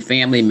and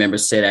family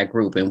members to that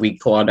group. And we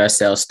called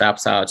ourselves Stop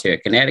Solitary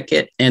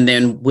Connecticut. And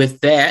then with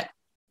that,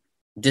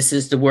 this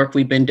is the work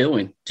we've been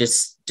doing,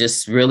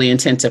 just really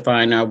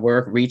intensifying our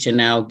work, reaching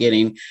out,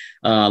 getting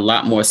a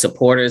lot more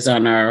supporters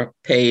on our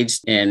page,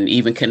 and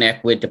even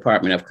connect with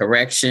Department of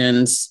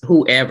Corrections,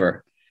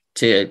 whoever,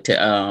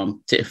 to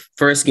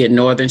first get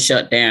Northern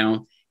shut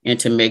down and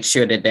to make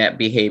sure that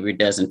behavior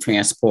doesn't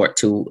transport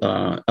to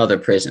other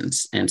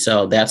prisons. And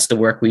so that's the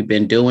work we've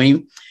been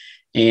doing.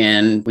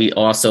 And we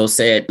also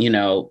said,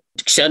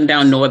 shutting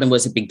down Northern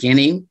was a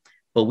beginning,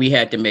 but we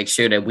had to make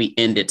sure that we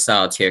ended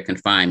solitary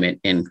confinement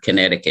in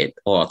Connecticut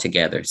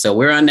altogether. So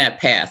we're on that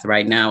path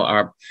right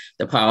now.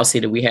 The policy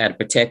that we had to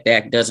Protect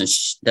Act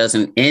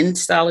doesn't end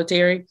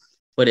solitary,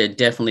 but it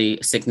definitely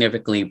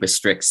significantly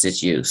restricts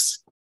its use.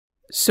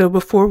 So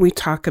before we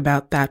talk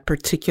about that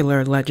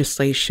particular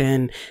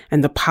legislation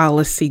and the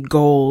policy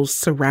goals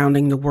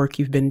surrounding the work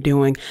you've been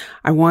doing,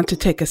 I want to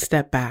take a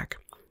step back,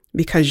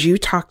 because you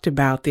talked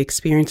about the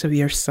experience of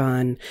your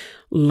son,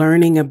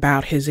 learning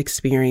about his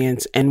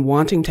experience and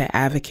wanting to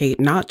advocate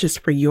not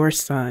just for your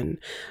son,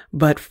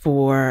 but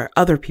for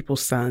other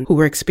people's sons who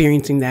were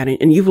experiencing that.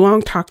 And you've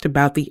long talked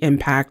about the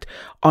impact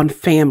on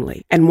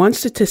family. And one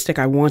statistic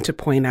I want to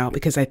point out,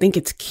 because I think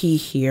it's key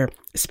here,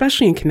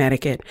 especially in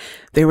Connecticut,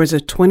 there was a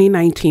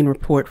 2019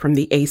 report from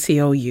the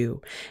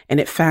ACLU,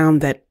 and it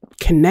found that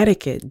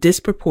Connecticut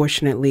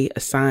disproportionately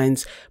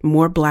assigns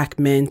more Black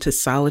men to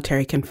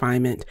solitary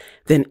confinement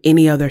than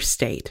any other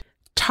state.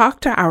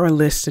 Talk to our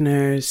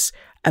listeners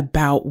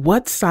about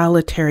what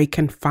solitary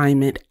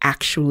confinement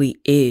actually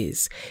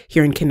is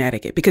here in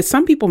Connecticut, because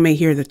some people may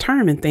hear the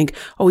term and think,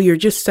 oh, you're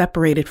just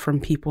separated from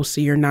people,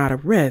 so you're not a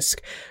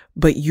risk.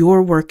 But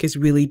your work is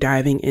really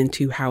diving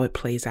into how it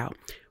plays out.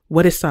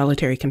 What is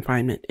solitary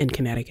confinement in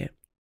Connecticut?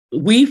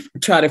 We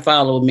try to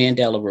follow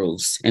Mandela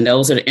rules, and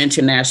those are the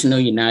international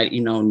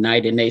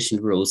United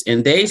Nations rules.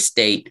 And they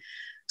state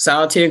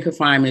solitary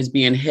confinement is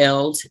being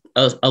held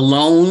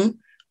alone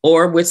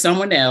or with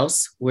someone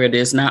else where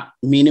there's not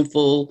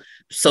meaningful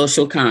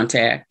social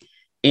contact,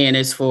 and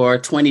it's for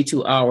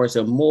 22 hours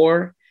or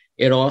more.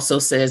 It also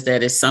says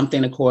that it's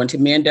something according to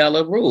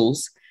Mandela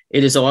rules.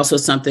 It is also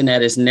something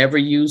that is never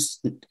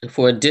used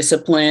for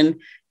discipline.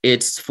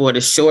 It's for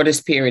the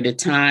shortest period of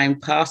time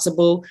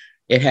possible.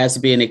 It has to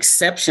be an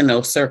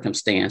exceptional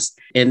circumstance,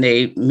 and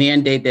they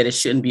mandate that it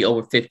shouldn't be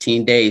over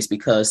 15 days,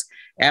 because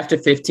after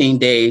 15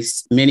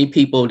 days, many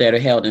people that are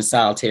held in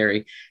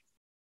solitary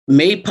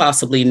may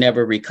possibly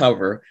never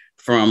recover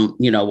from,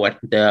 what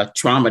the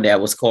trauma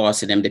that was caused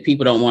to them. The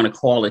people don't want to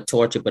call it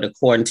torture, but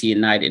according to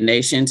United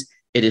Nations,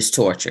 it is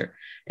torture.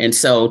 And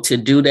so to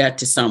do that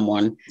to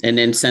someone and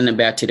then send them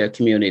back to their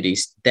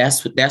communities,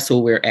 that's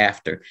what we're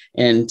after.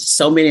 And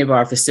so many of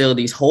our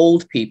facilities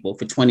hold people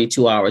for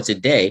 22 hours a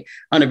day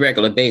on a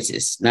regular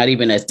basis, not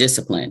even as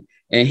discipline.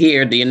 And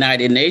here, the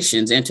United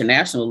Nations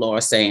international law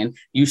is saying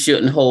you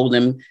shouldn't hold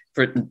them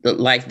for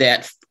like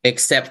that,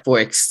 except for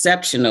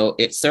exceptional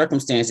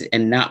circumstances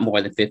and not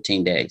more than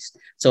 15 days.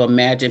 So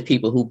imagine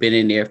people who've been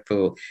in there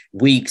for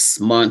weeks,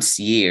 months,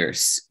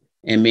 years,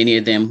 and many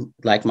of them,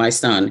 like my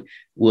son,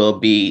 will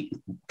be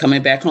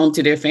coming back home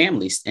to their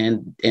families,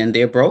 and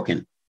they're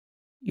broken.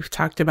 You've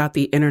talked about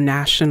the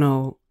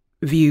international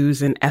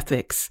views and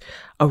ethics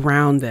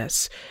around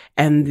this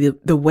and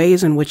the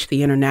ways in which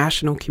the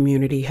international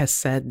community has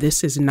said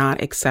this is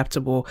not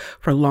acceptable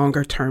for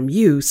longer term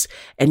use.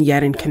 And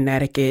yet in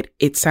Connecticut,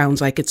 it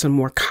sounds like it's a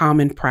more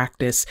common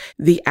practice.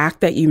 The act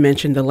that you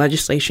mentioned, the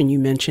legislation you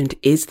mentioned,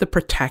 is the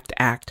PROTECT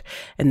Act,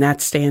 and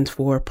that stands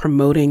for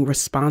Promoting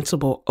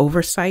Responsible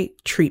Oversight,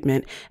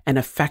 Treatment, and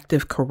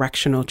Effective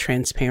Correctional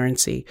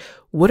Transparency.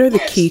 What are the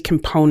key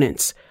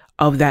components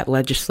of that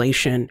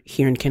legislation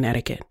here in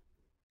Connecticut?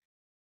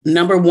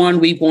 Number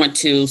one, we want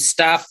to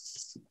stop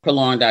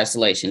prolonged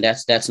isolation.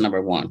 That's number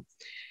one.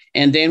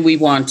 And then we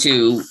want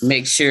to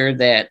make sure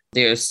that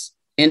there's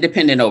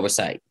independent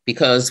oversight,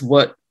 because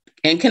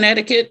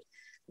Connecticut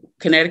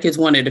is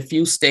one of the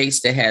few states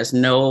that has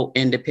no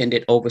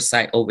independent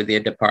oversight over their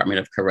Department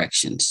of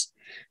Corrections.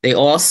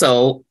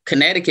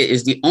 Connecticut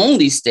is the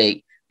only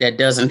state that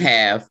doesn't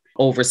have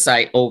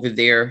oversight over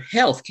their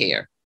health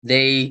care.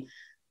 They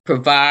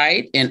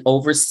provide and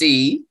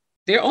oversee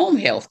their own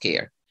health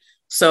care.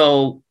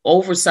 So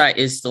oversight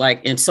is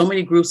like, in so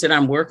many groups that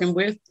I'm working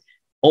with,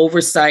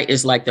 oversight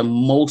is like the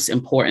most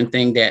important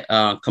thing, that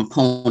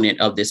component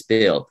of this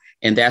bill.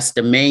 And that's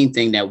the main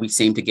thing that we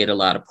seem to get a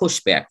lot of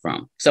pushback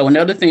from. So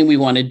another thing we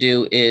want to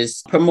do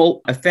is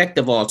promote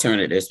effective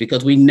alternatives,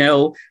 because we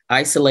know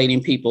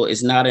isolating people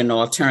is not an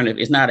alternative.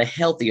 It's not a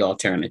healthy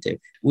alternative.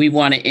 We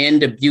want to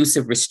end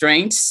abusive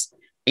restraints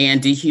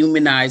and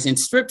dehumanizing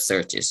strip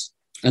searches.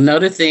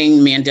 Another thing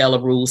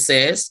Mandela Rule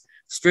says,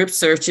 strip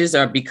searches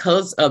are,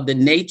 because of the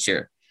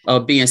nature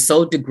of being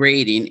so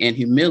degrading and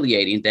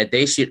humiliating, that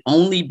they should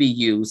only be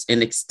used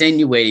in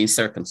extenuating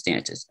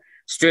circumstances.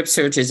 Strip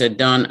searches are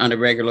done on a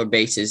regular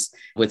basis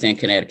within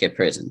Connecticut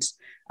prisons.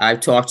 I've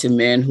talked to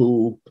men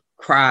who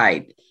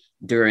cried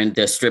during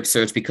the strip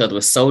search because it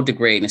was so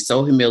degrading and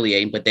so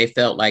humiliating, but they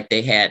felt like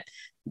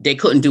they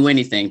couldn't do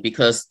anything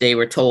because they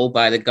were told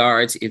by the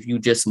guards, if you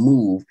just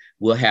move,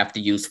 we'll have to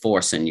use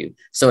force on you.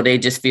 So they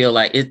just feel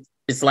like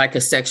it's like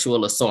a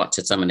sexual assault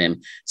to some of them.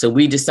 So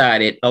we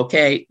decided,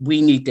 okay,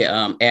 we need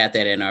to add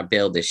that in our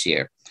bill this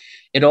year.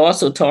 It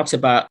also talks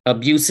about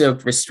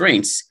abusive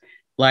restraints,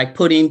 like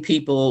putting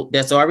people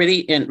that's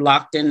already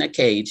locked in a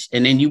cage,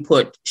 and then you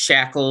put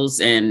shackles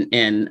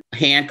and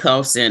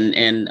handcuffs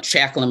and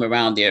shackle them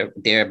around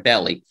their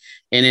belly.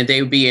 And then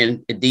they would be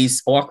in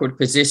these awkward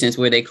positions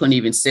where they couldn't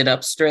even sit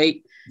up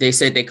straight. They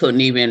said they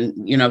couldn't even,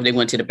 if they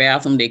went to the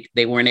bathroom,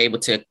 they weren't able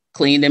to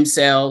clean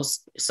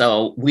themselves.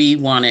 So we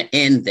want to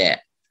end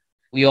that.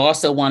 We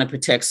also want to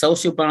protect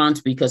social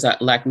bonds, because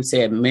like we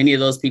said, many of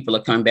those people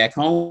are coming back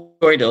home,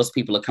 or those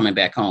people are coming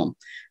back home.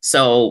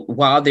 So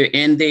while they're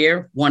in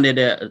there, one of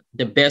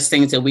the best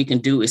things that we can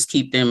do is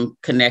keep them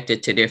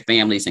connected to their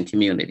families and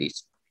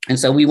communities. And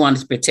so we want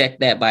to protect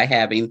that by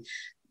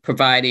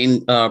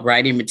providing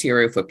writing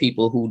material for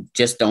people who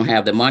just don't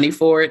have the money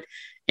for it,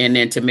 and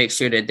then to make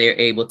sure that they're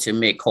able to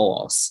make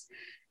calls.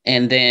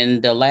 And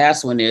then the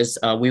last one is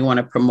we want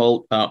to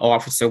promote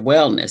officer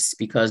wellness,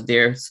 because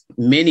there's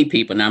many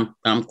people, and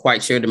I'm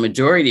quite sure the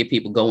majority of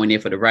people go in there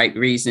for the right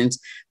reasons.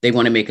 They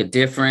want to make a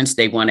difference.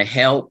 They want to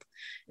help.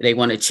 They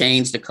want to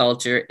change the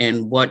culture.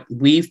 And what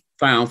we've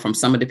found from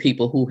some of the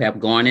people who have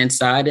gone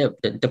inside of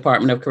the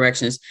Department of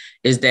Corrections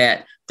is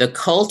that the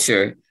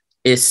culture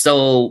is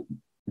so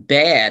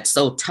bad,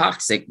 so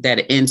toxic, that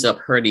it ends up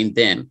hurting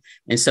them.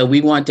 And so we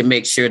want to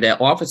make sure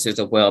that officers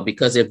are well,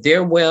 because if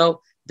they're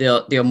well,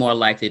 they're more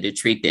likely to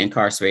treat the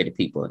incarcerated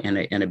people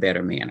in a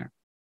better manner.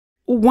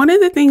 One of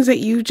the things that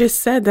you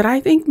just said that I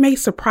think may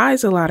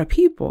surprise a lot of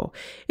people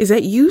is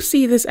that you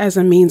see this as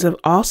a means of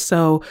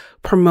also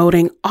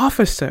promoting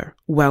officer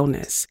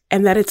wellness,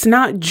 and that it's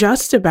not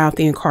just about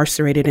the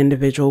incarcerated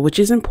individual, which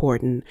is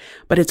important,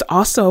 but it's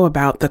also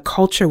about the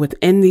culture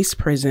within these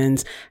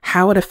prisons,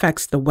 how it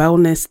affects the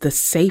wellness, the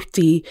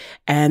safety,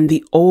 and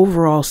the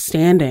overall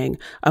standing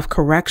of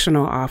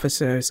correctional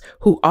officers,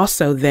 who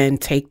also then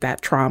take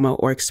that trauma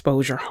or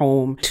exposure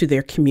home to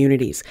their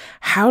communities.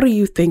 How do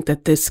you think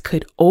that this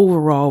could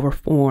overall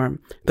reform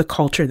the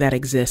culture that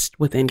exists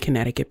within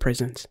Connecticut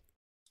prisons?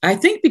 I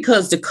think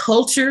because the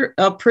culture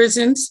of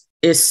prisons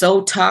is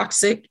so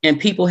toxic, and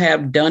people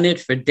have done it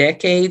for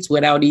decades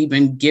without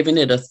even giving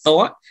it a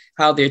thought,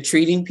 how they're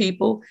treating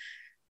people.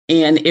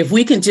 And if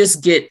we can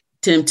just get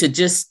them to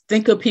just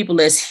think of people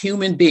as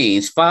human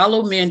beings,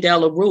 follow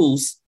Mandela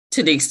rules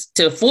to the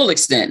full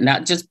extent,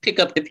 not just pick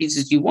up the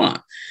pieces you want.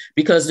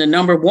 Because the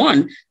number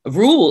one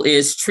rule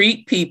is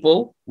treat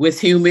people with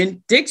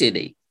human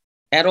dignity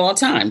at all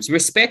times,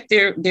 respect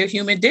their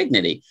human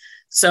dignity.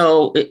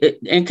 So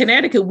in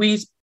Connecticut,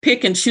 we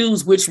pick and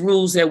choose which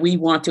rules that we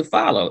want to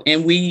follow.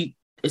 And we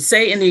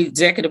say in the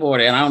executive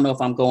order, and I don't know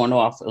if I'm going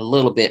off a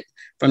little bit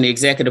from the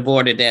executive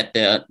order that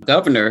the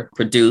governor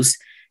produced,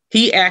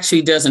 he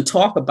actually doesn't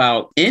talk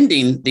about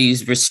ending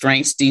these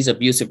restraints, these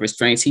abusive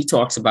restraints. He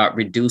talks about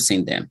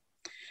reducing them.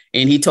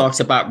 And he talks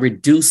about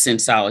reducing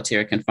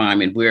solitary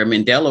confinement, where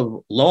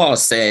Mandela law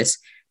says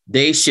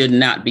they should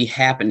not be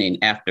happening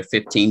after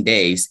 15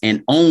 days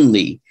and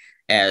only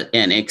as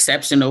an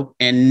exceptional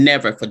and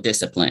never for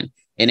discipline.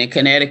 And in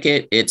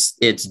Connecticut, it's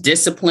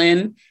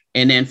discipline.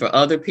 And then for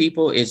other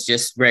people, it's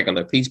just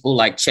regular. People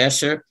like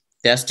Cheshire,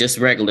 that's just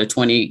regular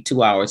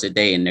 22 hours a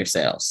day in their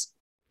cells.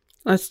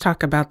 Let's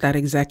talk about that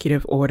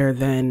executive order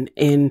then.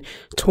 In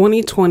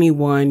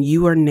 2021,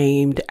 you were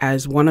named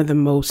as one of the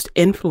most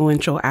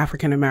influential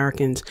African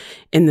Americans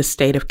in the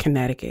state of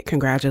Connecticut.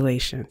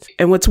 Congratulations.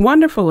 And what's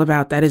wonderful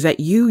about that is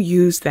that you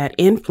use that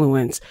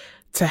influence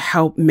to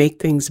help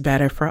make things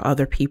better for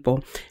other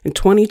people. In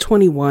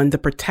 2021, the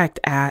PROTECT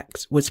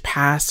Act was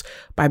passed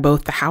by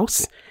both the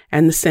House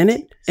and the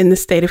Senate in the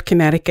state of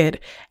Connecticut,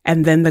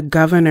 and then the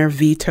governor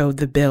vetoed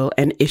the bill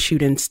and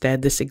issued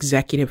instead this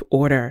executive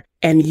order.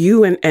 And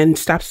you and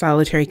Stop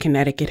Solitary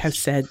Connecticut have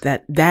said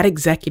that that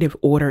executive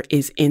order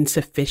is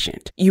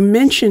insufficient. You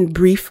mentioned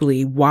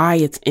briefly why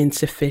it's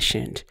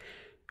insufficient.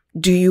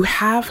 Do you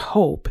have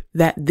hope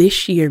that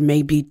this year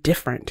may be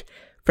different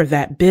for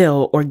that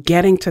bill, or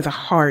getting to the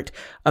heart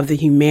of the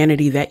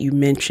humanity that you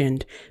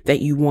mentioned that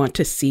you want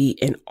to see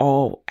in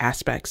all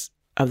aspects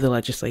of the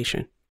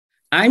legislation?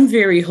 I'm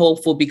very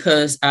hopeful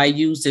because I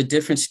used a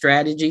different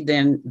strategy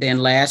than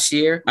last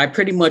year. I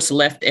pretty much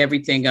left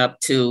everything up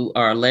to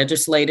our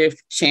legislative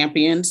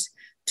champions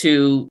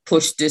to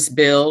push this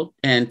bill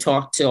and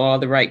talk to all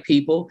the right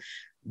people.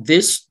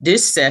 This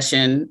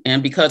session,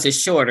 and because it's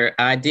shorter,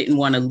 I didn't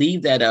want to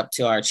leave that up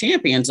to our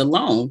champions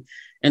alone.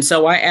 And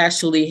so I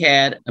actually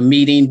had a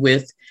meeting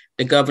with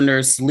the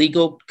governor's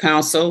legal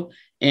counsel,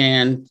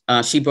 and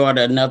she brought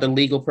another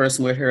legal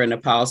person with her and a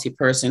policy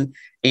person,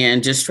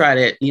 and just try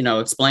to,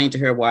 explain to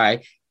her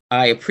why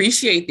I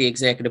appreciate the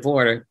executive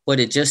order, but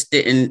it just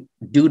didn't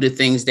do the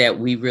things that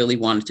we really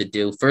wanted to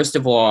do. First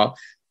of all,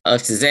 an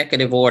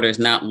executive order is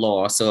not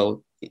law.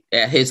 So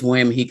at his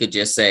whim, he could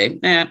just say,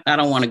 I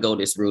don't want to go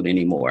this route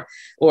anymore.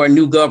 Or a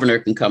new governor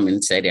can come in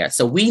and say that.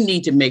 So we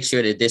need to make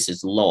sure that this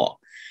is law.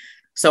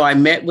 So I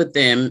met with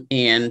them,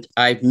 and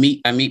I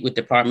meet with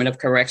Department of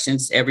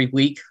Corrections every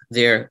week,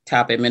 their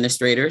top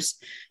administrators.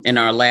 In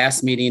our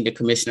last meeting, the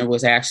commissioner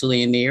was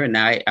actually in there, and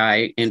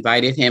I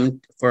invited him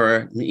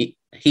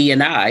he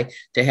and I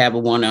to have a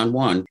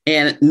one-on-one.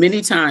 And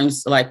many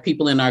times, like,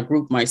 people in our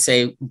group might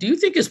say, do you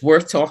think it's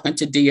worth talking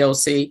to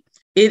DOC?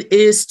 It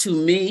is to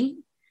me,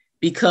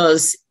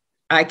 because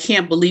I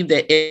can't believe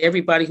that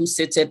everybody who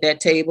sits at that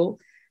table,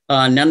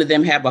 none of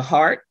them have a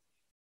heart.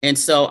 And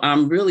so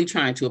I'm really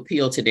trying to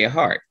appeal to their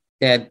heart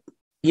that,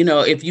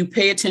 if you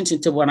pay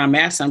attention to what I'm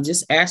asking, I'm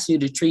just asking you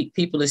to treat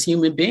people as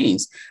human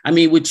beings. I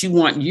mean, would you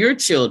want your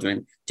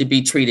children to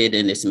be treated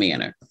in this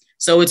manner?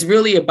 So it's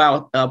really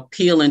about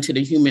appealing to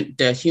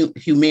the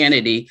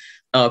humanity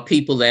of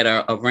people that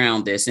are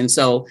around this. And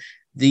so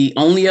the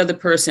only other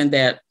person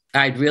that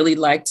I'd really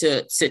like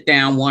to sit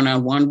down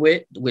one-on-one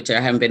with, which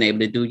I haven't been able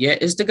to do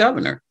yet, is the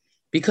governor,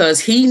 because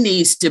he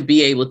needs to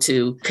be able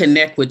to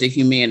connect with the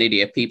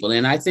humanity of people.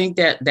 And I think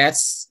that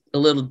that's a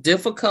little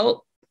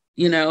difficult,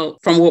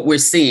 from what we're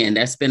seeing.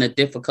 That's been a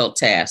difficult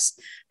task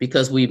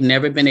because we've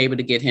never been able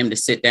to get him to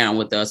sit down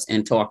with us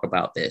and talk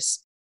about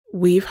this.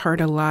 We've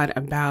heard a lot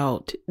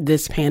about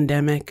this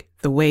pandemic,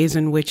 the ways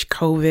in which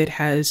COVID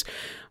has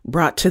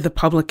brought to the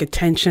public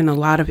attention a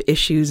lot of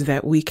issues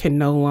that we can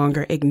no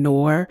longer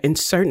ignore. And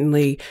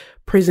certainly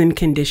prison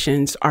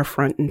conditions are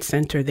front and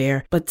center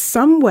there. But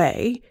some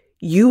way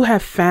you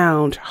have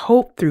found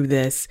hope through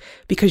this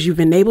because you've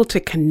been able to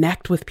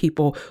connect with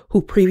people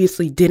who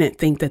previously didn't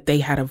think that they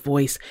had a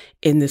voice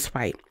in this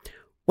fight.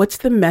 What's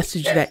the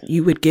message that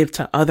you would give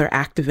to other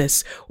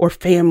activists or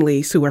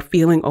families who are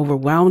feeling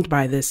overwhelmed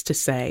by this to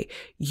say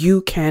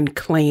you can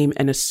claim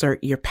and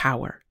assert your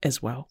power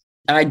as well?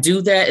 I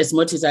do that as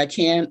much as I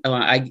can.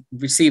 I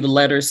receive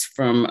letters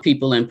from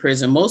people in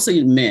prison,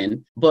 mostly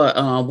men. But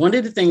one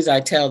of the things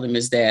I tell them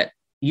is that,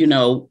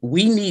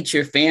 we need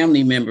your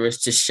family members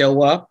to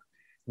show up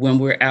when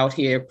we're out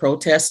here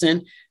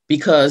protesting,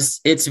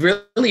 because it's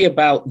really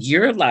about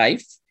your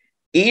life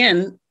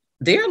and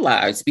their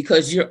lives,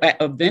 because you're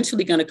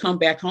eventually going to come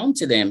back home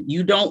to them.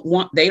 They don't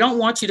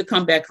want you to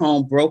come back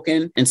home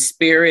broken in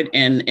spirit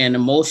and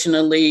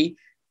emotionally.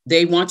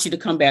 They want you to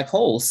come back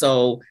whole.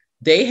 So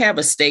they have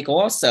a stake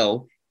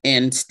also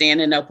in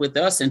standing up with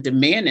us and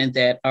demanding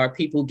that our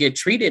people get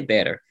treated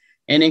better.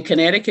 And in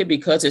Connecticut,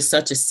 because it's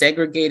such a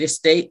segregated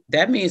state,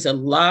 that means a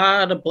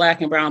lot of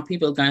Black and brown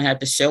people are going to have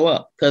to show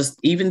up, because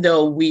even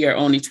though we are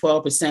only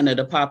 12% of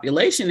the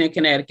population in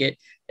Connecticut,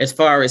 as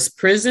far as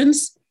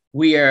prisons,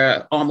 we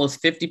are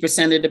almost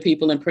 50% of the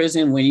people in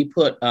prison. When you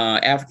put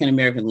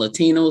African-American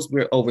Latinos,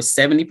 we're over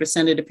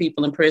 70% of the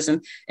people in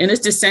prison. And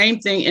it's the same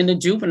thing in the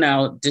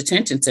juvenile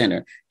detention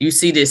center. You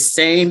see this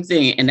same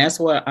thing. And that's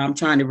why I'm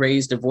trying to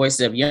raise the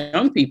voices of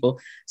young people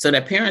so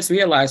that parents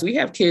realize we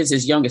have kids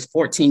as young as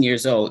 14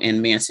 years old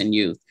in Manson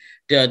Youth.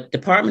 The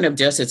Department of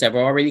Justice have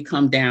already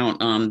come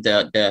down on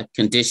the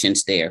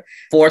conditions there,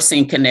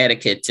 forcing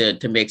Connecticut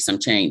to make some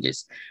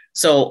changes.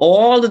 So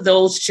all of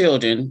those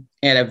children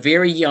at a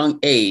very young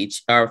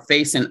age are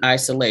facing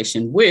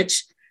isolation,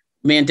 which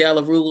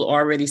Mandela Rule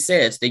already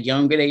says the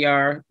younger they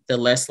are, the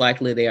less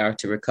likely they are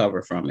to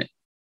recover from it.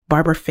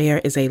 Barbara Fair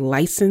is a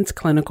licensed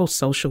clinical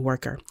social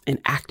worker, an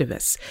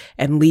activist,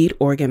 and lead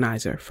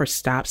organizer for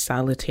Stop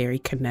Solitary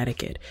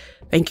Connecticut.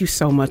 Thank you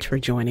so much for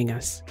joining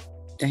us.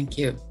 Thank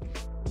you.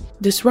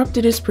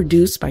 Disrupted is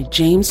produced by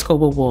James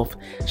Scoble-Wolf,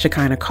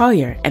 Shekinah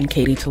Collier, and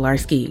Katie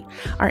Tolarski.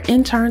 Our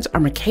interns are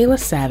Michaela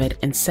Savitt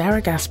and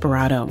Sarah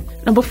Gasparado.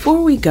 Now,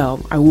 before we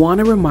go, I want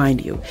to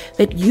remind you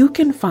that you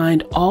can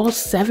find all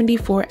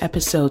 74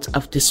 episodes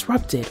of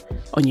Disrupted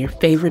on your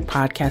favorite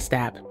podcast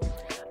app.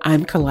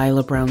 I'm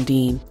Kalila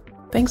Brown-Dean.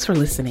 Thanks for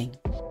listening.